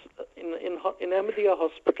 in Ahmadiyya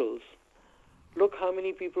hospitals. Look how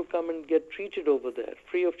many people come and get treated over there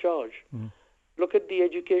free of charge. Look at the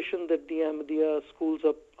education that the Ahmadiyya schools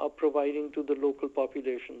are providing to the local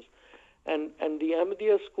populations. And the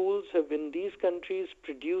Ahmadiyya schools have in these countries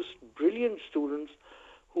produced brilliant students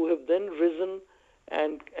who have then risen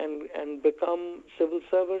and become civil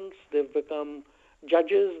servants. They've become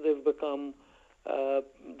judges. They've become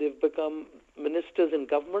ministers in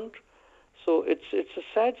government. So it's a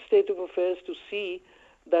sad state of affairs to see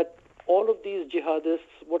that all of these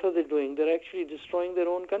jihadists, what are they doing? They're actually destroying their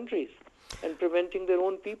own countries and preventing their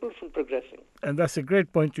own people from progressing. And that's a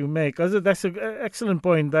great point you make. That's an excellent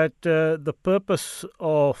point, that the purpose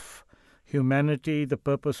of humanity, the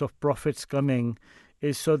purpose of prophets coming,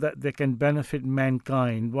 is so that they can benefit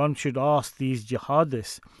mankind. One should ask these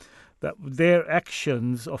jihadists that their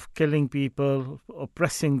actions of killing people,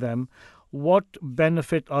 oppressing them, what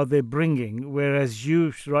benefit are they bringing? Whereas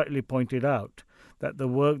you rightly pointed out that the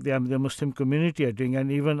work the Muslim community are doing,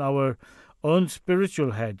 and even our own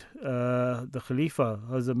spiritual head, the Khalifa,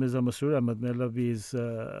 Hazrat Mirza Masroor Ahmad, may Allah be his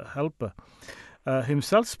helper,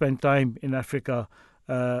 himself spent time in Africa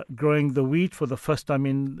growing the wheat for the first time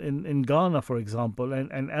in Ghana, for example,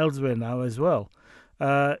 and elsewhere now as well.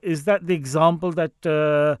 Is that the example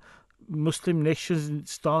that Muslim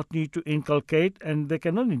nations need to inculcate? And they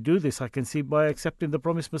can only do this, I can see, by accepting the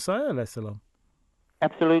promised Messiah, alayhi salam.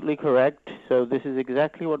 Absolutely correct. So this is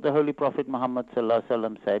exactly what the Holy Prophet Muhammad sallallahu alaihi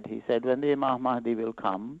wasallam said. He said, when the Imam Mahdi will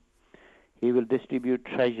come, he will distribute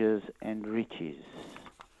treasures and riches.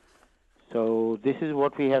 So this is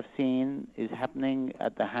what we have seen is happening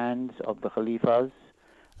at the hands of the Khalifas,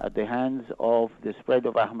 at the hands of the spread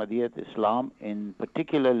of Ahmadiyyat Islam, in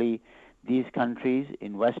particularly these countries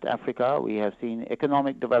in West Africa. We have seen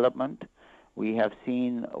economic development, we have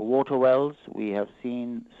seen water wells, we have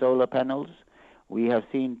seen solar panels, we have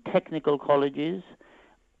seen technical colleges,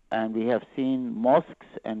 and we have seen mosques,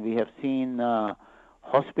 and we have seen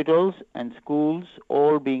hospitals and schools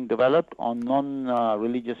all being developed on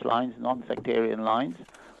non-religious lines, non-sectarian lines,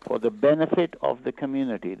 for the benefit of the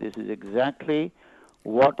community. This is exactly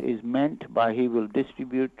what is meant by he will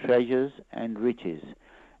distribute treasures and riches.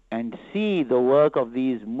 And see the work of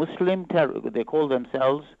these Muslim they call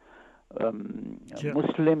themselves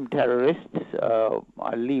Muslim terrorists.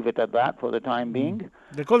 I'll leave it at that for the time being.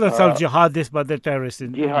 They call themselves jihadists, but they're terrorists.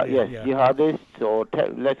 Jihadists, or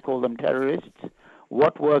let's call them terrorists.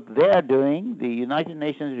 What work they're doing, the United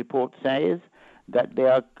Nations report says that they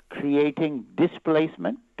are creating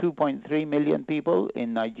displacement, 2.3 million people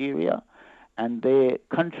in Nigeria, and the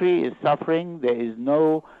country is suffering. There is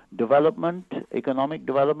no development, economic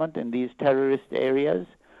development in these terrorist areas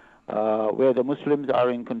where the Muslims are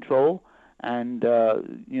in control, and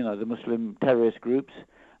the Muslim terrorist groups,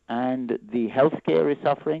 and the healthcare is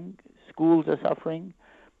suffering, schools are suffering,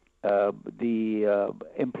 the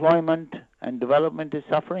employment and development is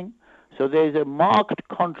suffering. So there is a marked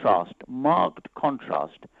contrast,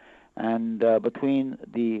 and between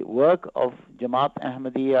the work of Jamaat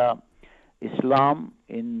Ahmadiyya Islam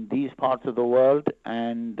in these parts of the world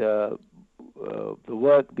and the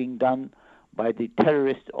work being done by the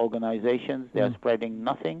terrorist organizations. They are spreading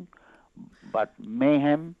nothing but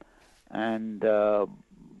mayhem, and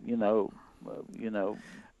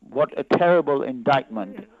what a terrible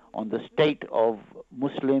indictment on the state of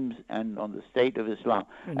Muslims and on the state of Islam.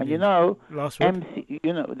 Indeed. And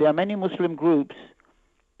there are many Muslim groups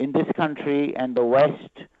in this country and the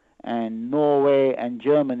West and Norway and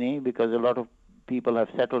Germany, because a lot of people have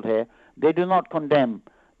settled here. They do not condemn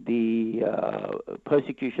the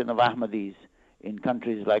persecution of Ahmadis in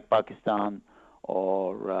countries like Pakistan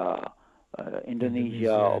or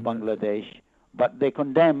Indonesia or Bangladesh, but they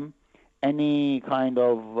condemn any kind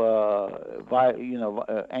of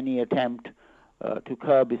any attempt to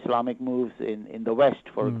curb Islamic moves in the West,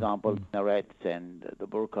 for example, minarets and the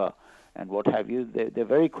burqa and what have you. They're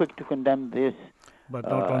very quick to condemn this, but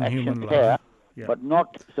not on human life. Yeah. But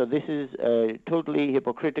not, so this is totally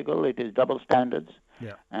hypocritical. It is double standards.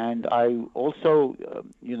 Yeah. And I also,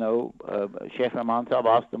 Sheikh Rahman Sahab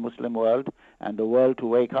asked the Muslim world and the world to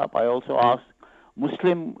wake up. I also asked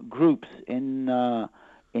Muslim groups in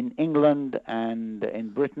England and in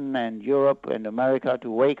Britain and Europe and America to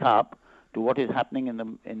wake up to what is happening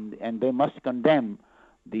and they must condemn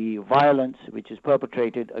the violence which is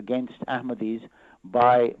perpetrated against Ahmadis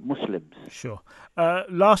by Muslims. Sure.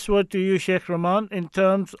 Last word to you, Sheikh Rahman, in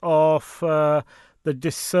terms of the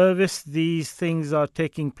disservice these things are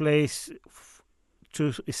taking place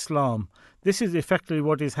to Islam. This is effectively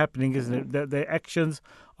what is happening, isn't it? That their actions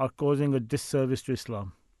are causing a disservice to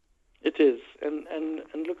Islam. It is,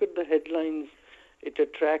 and look at the headlines it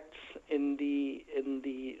attracts in the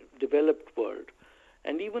developed world,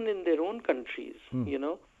 and even in their own countries.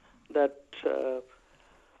 That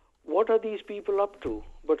what are these people up to?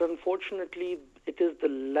 But unfortunately, it is the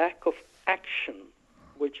lack of action,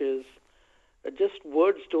 which is just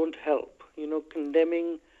words don't help.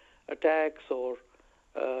 Condemning attacks or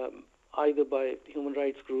either by human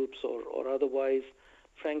rights groups or otherwise,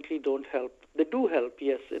 frankly, don't help. They do help,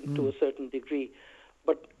 yes, to a certain degree,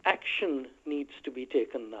 but action needs to be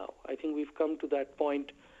taken now. I think we've come to that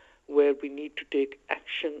point where we need to take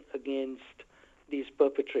action against these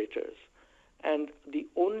perpetrators. And the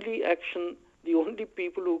only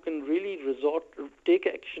people who can really take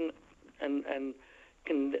action and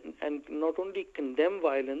not only condemn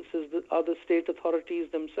violence are the state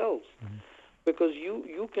authorities themselves, because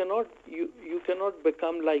you cannot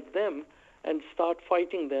become like them and start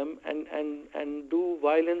fighting them and do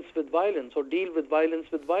violence with violence or deal with violence,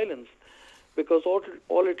 because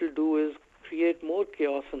all it'll do is create more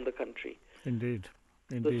chaos in the country. Indeed.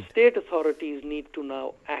 The state authorities need to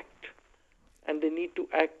now act, and they need to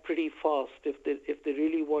act pretty fast if they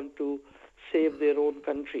really want to save their own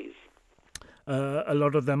countries. A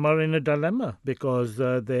lot of them are in a dilemma because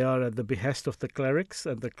they are at the behest of the clerics,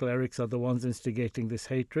 and the clerics are the ones instigating this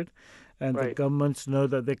hatred, and the governments know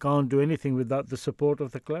that they can't do anything without the support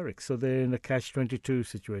of the clerics, so they're in a catch-22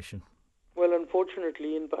 situation. Well, unfortunately,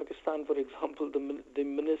 unfortunately, in Pakistan, for example, the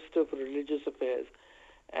Minister for Religious Affairs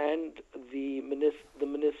and the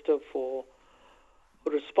Minister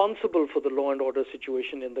responsible for the law and order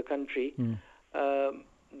situation in the country,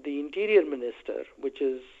 the Interior Minister, which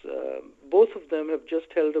is both of them have just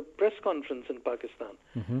held a press conference in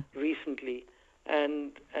Pakistan recently,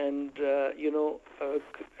 and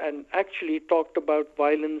actually talked about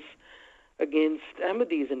violence against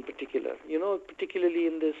Ahmadis in particular. Particularly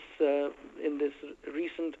in this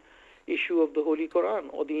recent issue of the Holy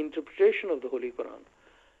Quran or the interpretation of the Holy Quran,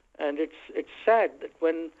 and it's sad that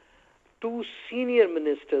when two senior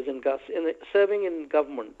ministers serving in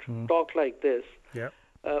government talk like this. Yeah.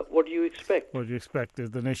 What do you expect? What do you expect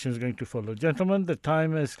is the nation is going to follow. Gentlemen, the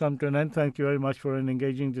time has come to an end. Thank you very much for an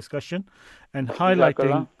engaging discussion and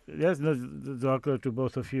highlighting. Yes, Jazakallah to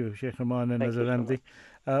both of you, Sheikh Rahman and Nazar Hamdi,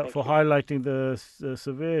 for highlighting the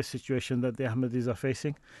severe situation that the Ahmadis are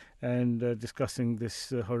facing and discussing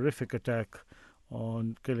this horrific attack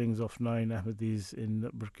on killings of 9 Ahmadis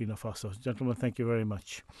in Burkina Faso. Gentlemen, thank you very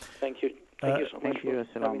much. Thank you. Thank you so much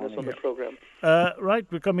for having us on the program. Right,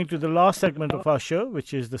 we're coming to the last segment of our show,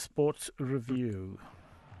 which is the Sports Review.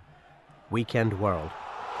 Weekend World.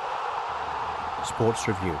 Sports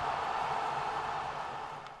Review.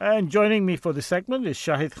 And joining me for this segment is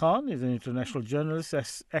Shahid Khan. He's an international journalist,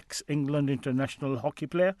 ex-England international hockey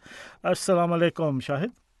player. Assalamu alaikum,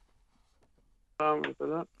 Shahid.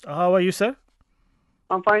 How are you, sir?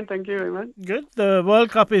 I'm fine, thank you very much. Good. The World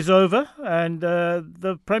Cup is over and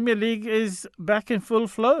the Premier League is back in full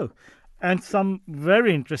flow and some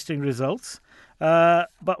very interesting results.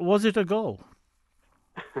 But was it a goal?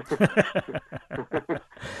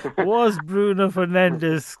 Was Bruno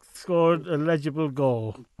Fernandes scored a legible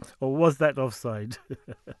goal or was that offside?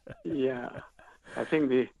 Yeah, I think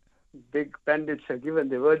the big pundits have given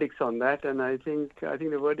the verdicts on that, and I think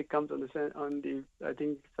the verdict comes on the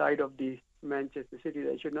side of the Manchester City.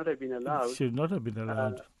 That should not have been allowed. Should not have been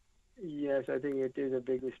allowed. Yes, I think it is a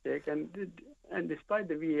big mistake. And despite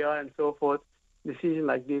the VAR and so forth, decisions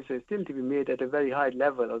like this are still to be made at a very high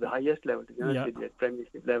level, or the highest level, to be honest with you, at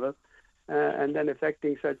Premiership level. And then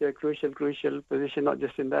affecting such a crucial position, not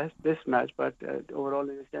just in this match, but overall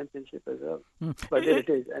in the championship as well. But there it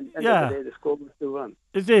is. And end of the day, the score was 2-1.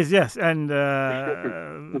 It is, yes. And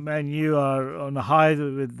Man U are on a high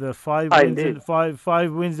with the five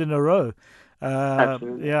wins in a row.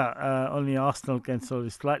 Absolutely. Only Arsenal can sort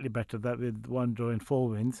of slightly better that with 1 draw and 4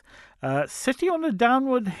 wins. City on a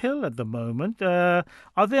downward hill at the moment. Are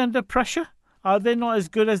they under pressure? Are they not as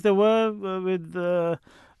good as they were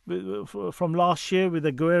from last year with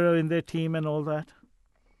Aguero in their team and all that?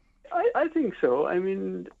 I think so. I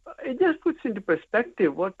mean, it just puts into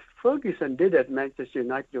perspective what Ferguson did at Manchester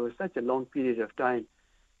United over such a long period of time.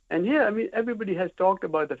 And here, I mean, everybody has talked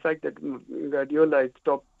about the fact that Guardiola is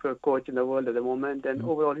top coach in the world at the moment, and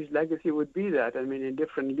overall his legacy would be that. I mean, in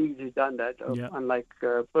different leagues he's done that. Unlike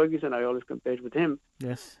Ferguson, I always compared with him.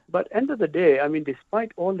 Yes. But end of the day, I mean,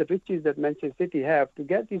 despite all the riches that Manchester City have, to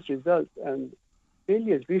get these results and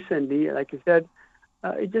failures recently, like you said,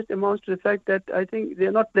 it just amounts to the fact that I think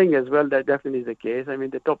they're not playing as well. That definitely is the case. I mean,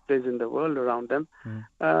 the top players in the world around them.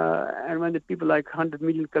 And when the people like 100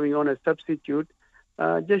 million coming on as substitute,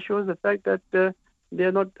 just shows the fact that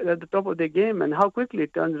they're not at the top of their game and how quickly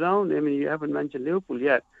it turns around. I mean, you haven't mentioned Liverpool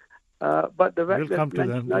yet. But the fact we'll come to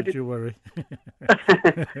them, don't you worry.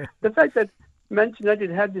 The fact that Manchester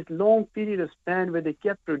United had this long period of span where they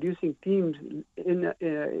kept producing teams in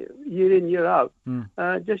year out,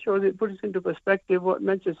 just shows it puts into perspective what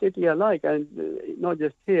Manchester City are like, and not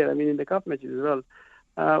just here. I mean, in the cup matches as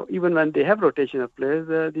well. Even when they have rotation of players,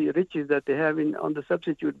 the riches that they have on the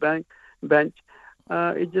substitute bench,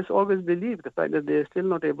 it just always believes the fact that they're still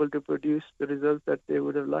not able to produce the results that they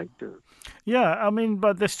would have liked to. Yeah, I mean,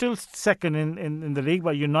 but they're still second in the league,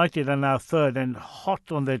 but United are now third and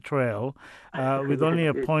hot on their trail with only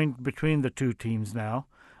a point between the two teams now.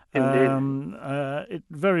 It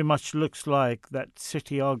very much looks like that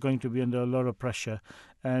City are going to be under a lot of pressure.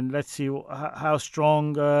 And let's see how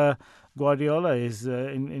strong Guardiola is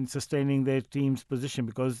in sustaining their team's position,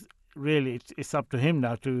 because really it's up to him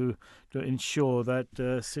now to ensure that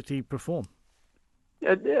City perform.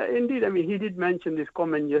 Yeah, indeed. I mean, he did mention this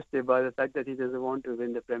comment yesterday about the fact that he doesn't want to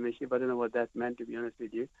win the Premiership. I don't know what that meant, to be honest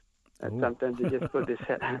with you. Sometimes they just put this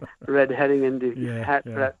red herring in the hat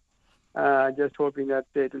press, just hoping that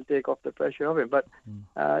it will take off the pressure of him. But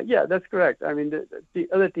that's correct. I mean, the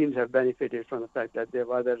other teams have benefited from the fact that they have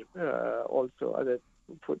other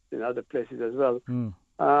foot in other places as well.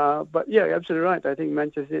 But you're absolutely right. I think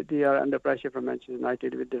Manchester City are under pressure from Manchester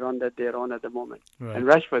United with the run that they're on at the moment. Right. And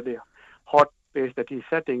Rashford, the hot pace that he's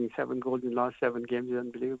setting, 7 goals in the last 7 games, is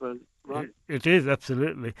unbelievable. It is,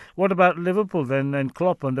 absolutely. What about Liverpool then, and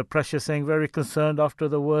Klopp under pressure, saying very concerned after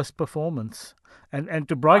the worst performance? And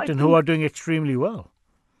to Brighton, who are doing extremely well.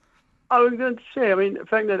 I was going to say, I mean, the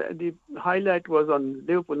fact that the highlight was on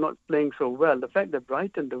Liverpool not playing so well, the fact that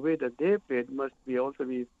Brighton, the way that they played, must be also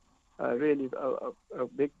be really a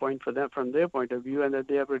big point for them from their point of view, and that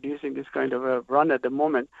they are producing this kind of a run at the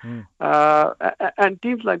moment. And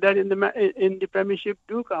teams like that in the Premiership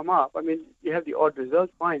do come up. I mean, you have the odd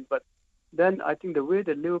results, fine, but then I think the way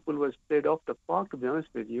that Liverpool was played off the park, to be honest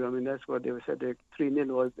with you, I mean, that's what they said. 3-0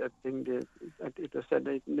 was, I think, it was said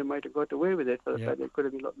they might have got away with it, for the fact it could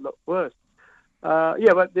have been a lot worse.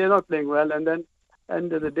 But they're not playing well, and then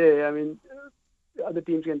end of the day, I mean, other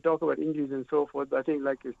teams can talk about injuries and so forth, but I think,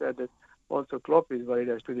 like you said, that also Klopp is worried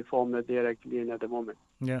as to the form that they are actually in at the moment.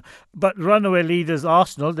 Yeah, but runaway leaders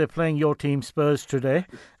Arsenal, they're playing your team Spurs today.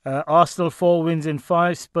 Arsenal 4 wins in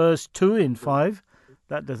 5, Spurs 2 in 5.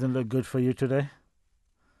 That doesn't look good for you today.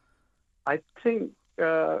 I think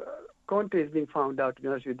Conte is being found out, to be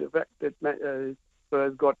honest with you. The fact that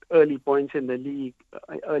Spurs got early points in the league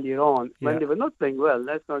earlier on, when they were not playing well,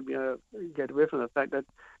 let's not get away from the fact that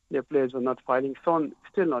their players were not fighting. Son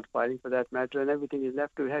still not fighting for that matter, and everything is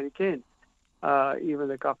left to Harry Kane. Even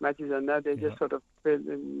the cup matches and that, they just sort of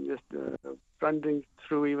thundering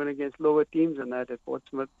through even against lower teams and that at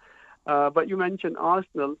Portsmouth. But you mentioned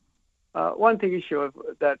Arsenal. One thing is sure,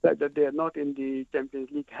 that they are not in the Champions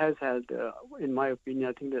League has held, in my opinion,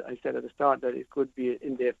 I think that I said at the start that it could be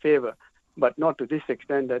in their favour, but not to this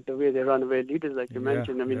extent, that the way they run away leaders, like you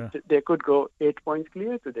mentioned. I mean, they could go 8 points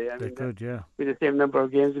clear today. I mean, with the same number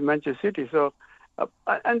of games in Manchester City. So,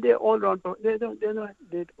 and they're all round. They're not,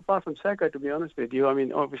 apart from Saka, to be honest with you. I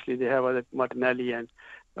mean, obviously they have other Martinelli and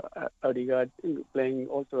Odegaard playing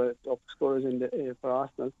also as top scorers for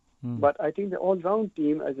Arsenal. But I think the all-round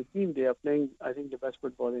team, as a team, they are playing, I think, the best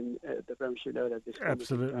football in the Premiership level at this point.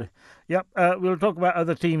 Absolutely. Yep. We'll talk about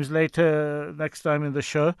other teams later next time in the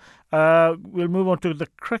show. We'll move on to the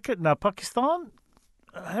cricket now. Pakistan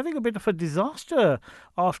having a bit of a disaster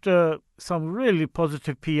after some really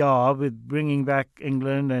positive PR with bringing back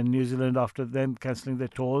England and New Zealand after them cancelling their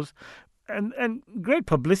tours. And great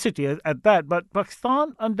publicity at that. But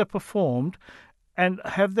Pakistan underperformed. And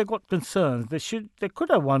have they got concerns? They could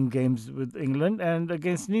have won games with England, and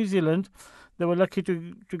against New Zealand, they were lucky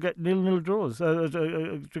to get 0-0 draws,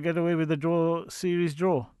 to get away with a series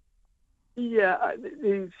draw. Yeah,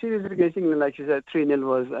 the series against England, like you said, 3-0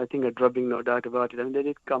 was, I think, a drubbing, no doubt about it. I mean, they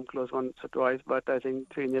did come close once or twice, but I think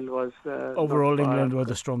 3-0 was... Overall, England were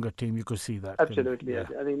the stronger team. You could see that. Absolutely, yes.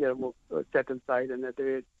 I think they're a more settled side, and that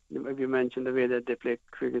they, if you mentioned the way that they played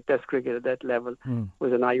cricket, Test cricket at that level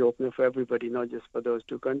was an eye-opener for everybody, not just for those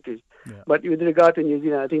two countries. Yeah. But with regard to New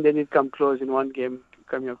Zealand, I think they did come close in one game,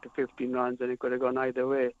 coming up to 15 runs, and it could have gone either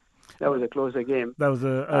way. That was a closer game. That was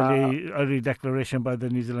an early declaration by the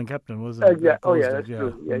New Zealand captain, wasn't it? That's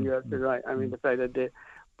true. Yeah, you're absolutely right. I mean, the fact that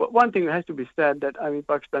But one thing has to be said, that, I mean,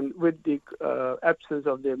 Pakistan, with the absence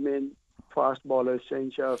of their main fast bowlers,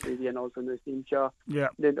 Shaheen Shah, Afridi, and also Naseem Shah,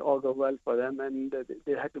 did all go well for them, and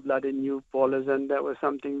they had to blood in new bowlers, and that was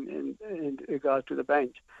something in regard to the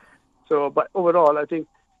bench. So, but overall, I think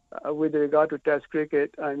with regard to Test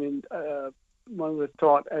cricket, I mean, one would have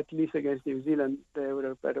thought, at least against New Zealand, they would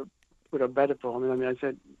have better performance. I mean, I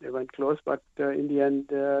said they went close, but in the end,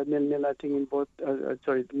 0-0, I think, in both,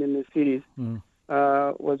 0-0 series.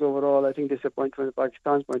 Was overall, I think, disappointing from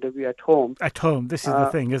Pakistan's point of view at home. At home, this is the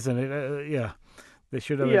thing, isn't it? They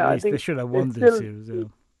should have they should have won this series. Yeah.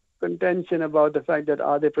 Contention about the fact that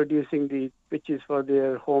are they producing the pitches for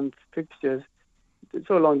their home fixtures?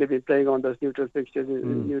 So long they've been playing on those neutral fixtures,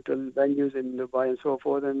 in neutral venues in Dubai and so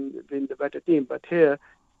forth, and been the better team. But here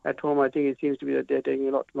at home, I think it seems to be that they're taking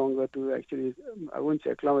a lot longer to actually, I wouldn't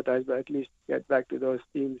say acclimatize, but at least get back to those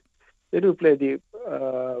teams. They do play the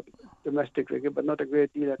domestic cricket, but not a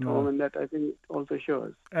great deal at home, and that, I think, also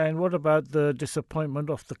shows. And what about the disappointment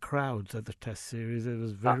of the crowds at the Test series? It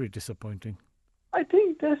was very disappointing. I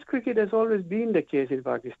think Test cricket has always been the case in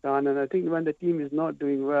Pakistan, and I think when the team is not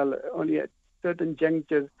doing well, only at certain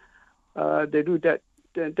junctures, they do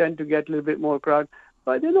tend to get a little bit more crowd.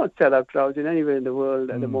 But they're not sellout crowds in anywhere in the world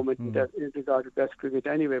at the moment in regard to Test cricket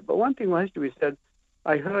anyway. But one thing has to be said,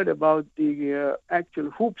 I heard about the actual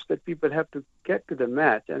hoops that people have to get to the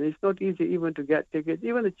match, and it's not easy even to get tickets,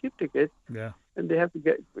 even the cheap tickets. Yeah. And they have to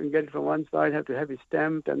get it from one side, have to have it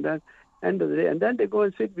stamped, and then end of the day, and then they go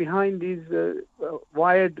and sit behind these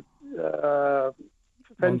wired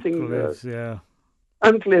fencing.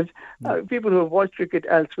 unclipped. People who have watched cricket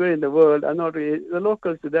elsewhere in the world are not really, the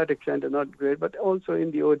locals to that extent are not great, but also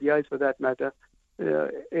in the ODIs for that matter,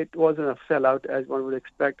 it wasn't a sellout as one would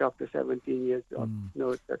expect after 17 years of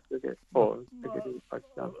no Test cricket or cricket in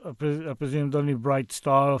Pakistan. I presume the only bright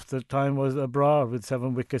star of the time was Abrar with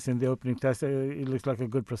 7 wickets in the opening Test. It looks like a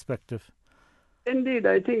good perspective. Indeed,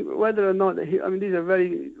 I think whether or not, he's a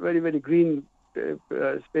very, very, very green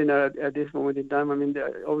spinner at this moment in time. I mean,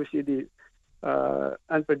 obviously the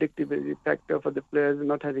unpredictability factor for the players,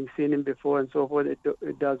 not having seen him before and so forth,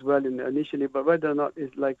 it does well initially. But whether or not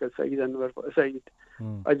it's like a Saeed Ajmal,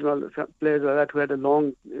 players like that who had a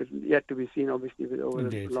long, yet to be seen, obviously, over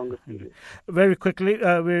a longer period. Very quickly,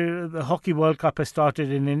 the Hockey World Cup has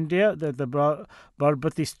started in India, the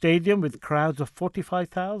Barbati Stadium with crowds of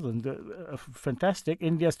 45,000. Fantastic.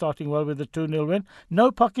 India starting well with a 2-0 win.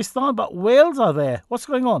 No Pakistan, but Wales are there. What's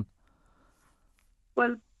going on?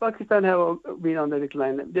 Well, Pakistan have been on the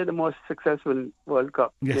decline. They're the most successful World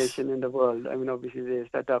Cup nation in the world. I mean, obviously, they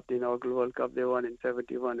set up the inaugural World Cup. They won in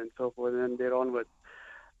 71 and so forth, and they're onwards.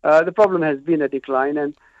 The problem has been a decline,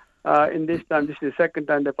 and in this time, this is the second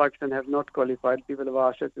time that Pakistan have not qualified. People have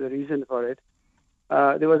asked us the reason for it.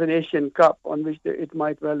 There was an Asian Cup on which it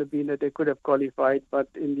might well have been that they could have qualified, but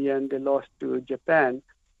in the end, they lost to Japan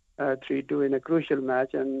 3-2 in a crucial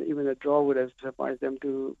match, and even a draw would have sufficed them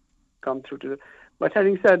to come through to the... But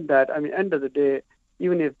having said that, I mean, end of the day,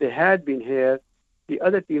 even if they had been here, the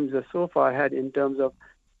other teams are so far ahead in terms of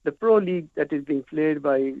the pro league that is being played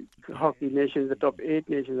by hockey nations, the top 8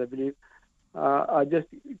 nations, I believe, are just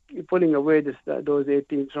pulling away those 8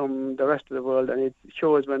 teams from the rest of the world. And it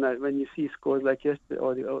shows when you see scores like yesterday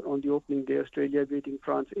or on the opening day, Australia beating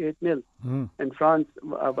France 8-0. And France,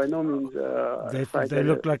 by no means... they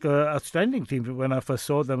look like an outstanding team when I first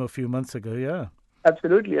saw them a few months ago, yeah.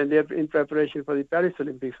 Absolutely, and they're in preparation for the Paris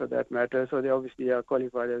Olympics for that matter, so they obviously are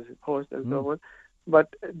qualified as hosts and so forth.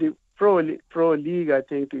 But the pro league, I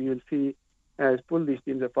think, you'll see, has pulled these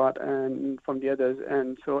teams apart and from the others.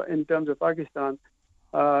 And so in terms of Pakistan,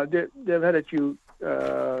 they've had a few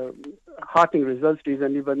heartening results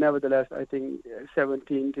recently, but nevertheless, I think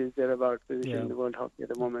 17th is thereabout position in the World Hockey at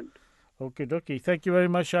the moment. Okie dokie. Thank you very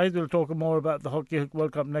much, Shahid. We'll talk more about the Hockey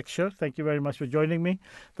World Cup next show. Thank you very much for joining me.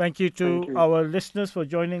 Thank you to our listeners for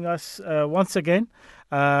joining us once again.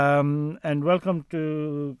 And welcome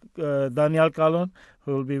to Daniel Kalon,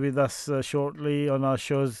 who will be with us shortly on our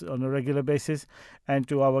shows on a regular basis. And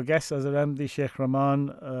to our guests, Azhar Ahmadi, Sheikh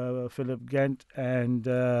Rahman, Philip Gent, and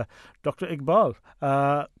Dr. Iqbal.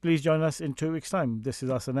 Please join us in 2 weeks' time. This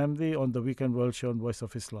is Azhar Ahmadi on the Weekend World Show on Voice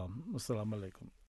of Islam. Assalamu alaikum.